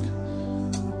ongelooflijk.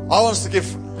 I want us to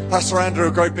give Pastor Andrew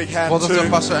a great big hand Want dat we too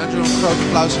pastor Andrew een groot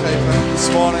applaus geven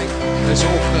this morning. deze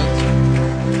ochtend.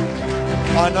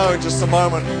 I know in just a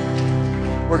moment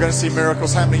we're going to see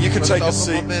miracles happening. You can Dat take a het over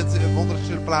seat. een moment wonderen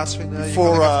zullen plaatsvinden. Je Before,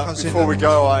 kan even gaan before we zitten.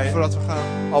 go, Voordat we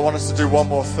gaan, I want us to do one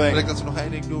more wil thing. ik dat we nog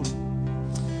één ding doen.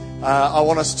 I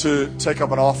want us to take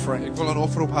up an offering Ik wil een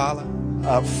offer ophalen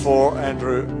for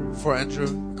Andrew. voor Andrew.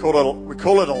 We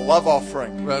call it a love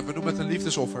offering. We noemen het een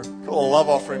liefdesoffer. We call it a love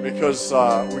offering because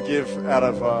we give out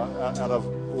of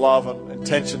love and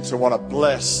intention to want to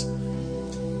bless.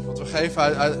 Want we geven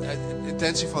uit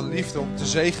intentie van liefde om te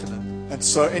zegenen. And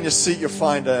so in your seat you'll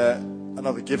find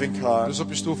another giving card, Dus op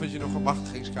je stoel vind je nog een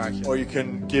machtigingskaartje. or you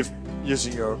can give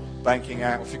using your banking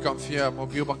app. Of je kan via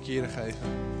mobiel bankieren geven.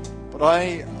 But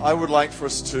I would like for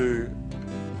us to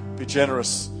be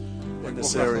generous Ik in wil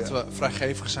this graag area. dat we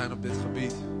vrijgevig zijn op dit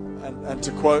gebied. And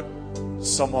to quote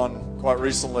someone quite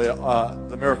recently,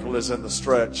 the miracle is in the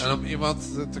stretch. En om iemand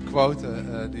te quoten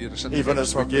die recent Even as we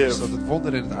gesproken is, give. dat het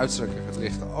wonder in het uitstrekken gaat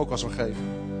lichten, ook als we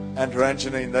geven. Andrew and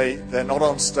Janine, they're not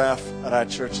on staff at our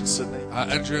church in Sydney.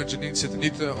 Andrew en Janine zitten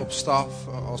niet op staf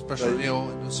als personeel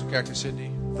in onze kerk in Sydney.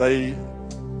 They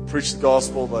preach the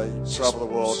gospel, they travel the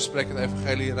Ze world spreken het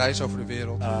evangelie, reizen over de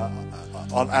wereld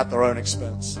at their own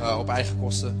expense. op eigen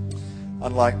kosten.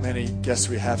 Unlike many guests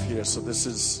we have here, so this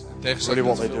is In really tegenstelling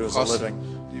what tot they do veel as a gasten living.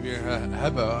 die we weer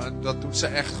hebben. En dat doen ze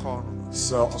echt gewoon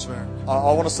So als werk.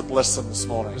 I want us to bless them this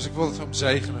morning. Dus ik wil dat we hem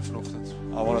zegenen vanochtend.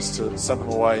 I want us to send them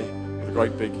away with a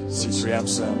great big C3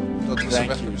 Amsterdam. Dat we ze Thank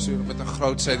weg you. kunnen sturen met een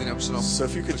groot steden in Amsterdam. So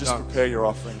if you could just Bedankt. prepare your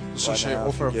offering Dus right als je je now for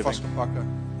offer giving. vast kan pakken,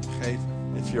 geven.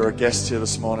 If you're a guest here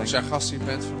this morning, Als jij gast hier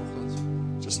bent vanochtend,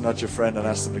 just nudge your friend and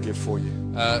ask them to give for you.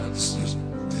 dus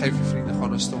geef je vrienden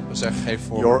gewoon een stomp en zeg geef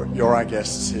voor. You're our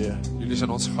guests here Jullie zijn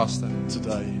onze gasten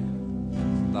today.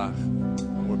 vandaag.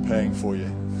 We're paying for you.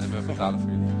 En we betalen voor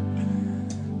jullie.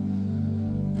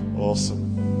 Awesome.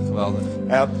 Geweldig.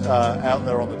 Out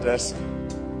there on the desk,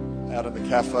 out in the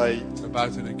cafe. Naar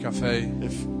buiten in een café.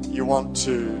 If you want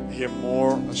to hear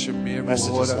more Als je meer wil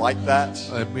messages horen, like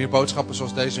that, meer boodschappen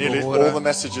zoals deze wil nearly all the horen.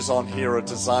 messages on here are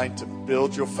designed to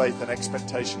build your faith and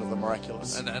expectation of the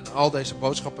miraculous. En al deze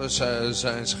boodschappen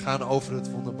ze gaan over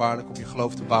het wonderbaarlijk om je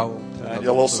geloof te bouwen. And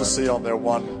you'll also see on there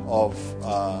one of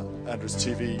Andrew's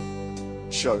TV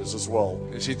shows as well.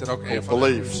 Je ziet er ook een Of van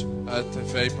Believes. de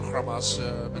tv-programma's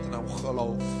met de naam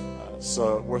Geloof.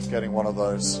 So worth getting one of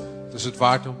those. Dus het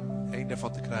waard om één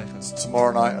daarvan te krijgen.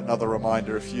 Tomorrow night, another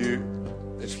reminder. If you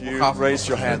If Morgenavond you nog raised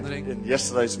your hand verandering. in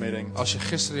yesterday's meeting, Als je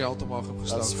gisteren je hand omhoog hebt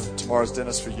that's gestoken. tomorrow's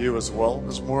dinner's for you as well.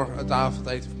 Dat is morgen het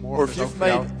avondeten van Or morgen. if Is ook you've voor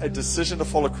jou. made a decision to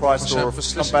follow Christ, or if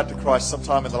you've come back to Christ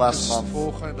sometime in the last Dus month,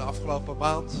 volgen in de afgelopen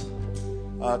maand.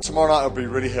 tomorrow night will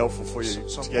be really helpful for you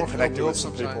Zal to get morgen heel connected with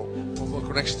some behulpzaam zijn people. om een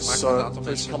connectie te maken met een So aantal please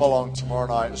mensen. come along tomorrow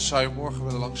night. Dus zou je morgen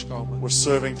willen langskomen? We're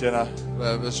serving dinner.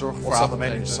 We zorgen voor What's on the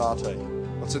menu? avondeten. Satay.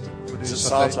 Wat zit er op het menu? Is it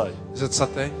Saté. satay? Is het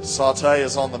saté? Satay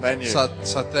is on the menu.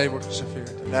 Saté wordt geserveerd.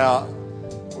 Now,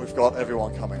 we've got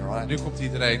everyone coming, right? Nu komt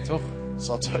iedereen, toch?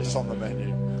 Satay is on the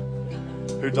menu.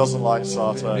 Who doesn't like Wie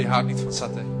satay? houdt niet van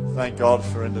saté? Thank God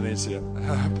for Indonesia.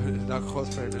 Dank God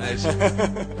voor Indonesië.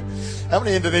 How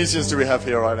many Indonesians do we have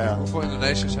here right now? Hoeveel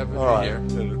Indonesiërs hebben we All hier?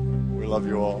 right. We love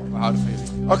you all. We houden van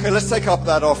jullie. Okay, let's take up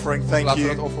that offering. Thank Laten we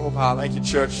dat you. offer ophalen. Thank you,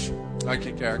 church, Dank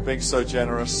je, kerk. being so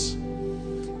generous.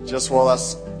 Just while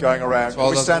that's going around, can Terwijl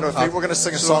we dat stand to our gaat. feet? We're going to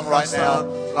sing a Zullen we song gaan right staan?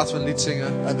 now. Laten we een lied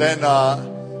zingen. And then,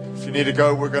 if you need to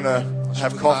go, we're going to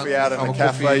have moet coffee gaan, out in gaan the we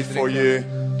cafe koffie for drinken. you.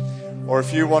 Or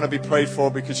if you want to be prayed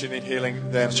for because you need healing,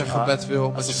 then Als je gebed wil,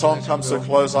 omdat as the je song genezing comes to a wil.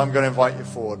 close, I'm going to invite you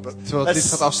forward. But Terwijl het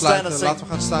let's lied gaat stand and afsluiten, sing laten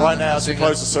we gaan staan right now en as we zingen.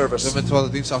 close the service. Terwijl de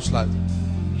dienst afsluiten.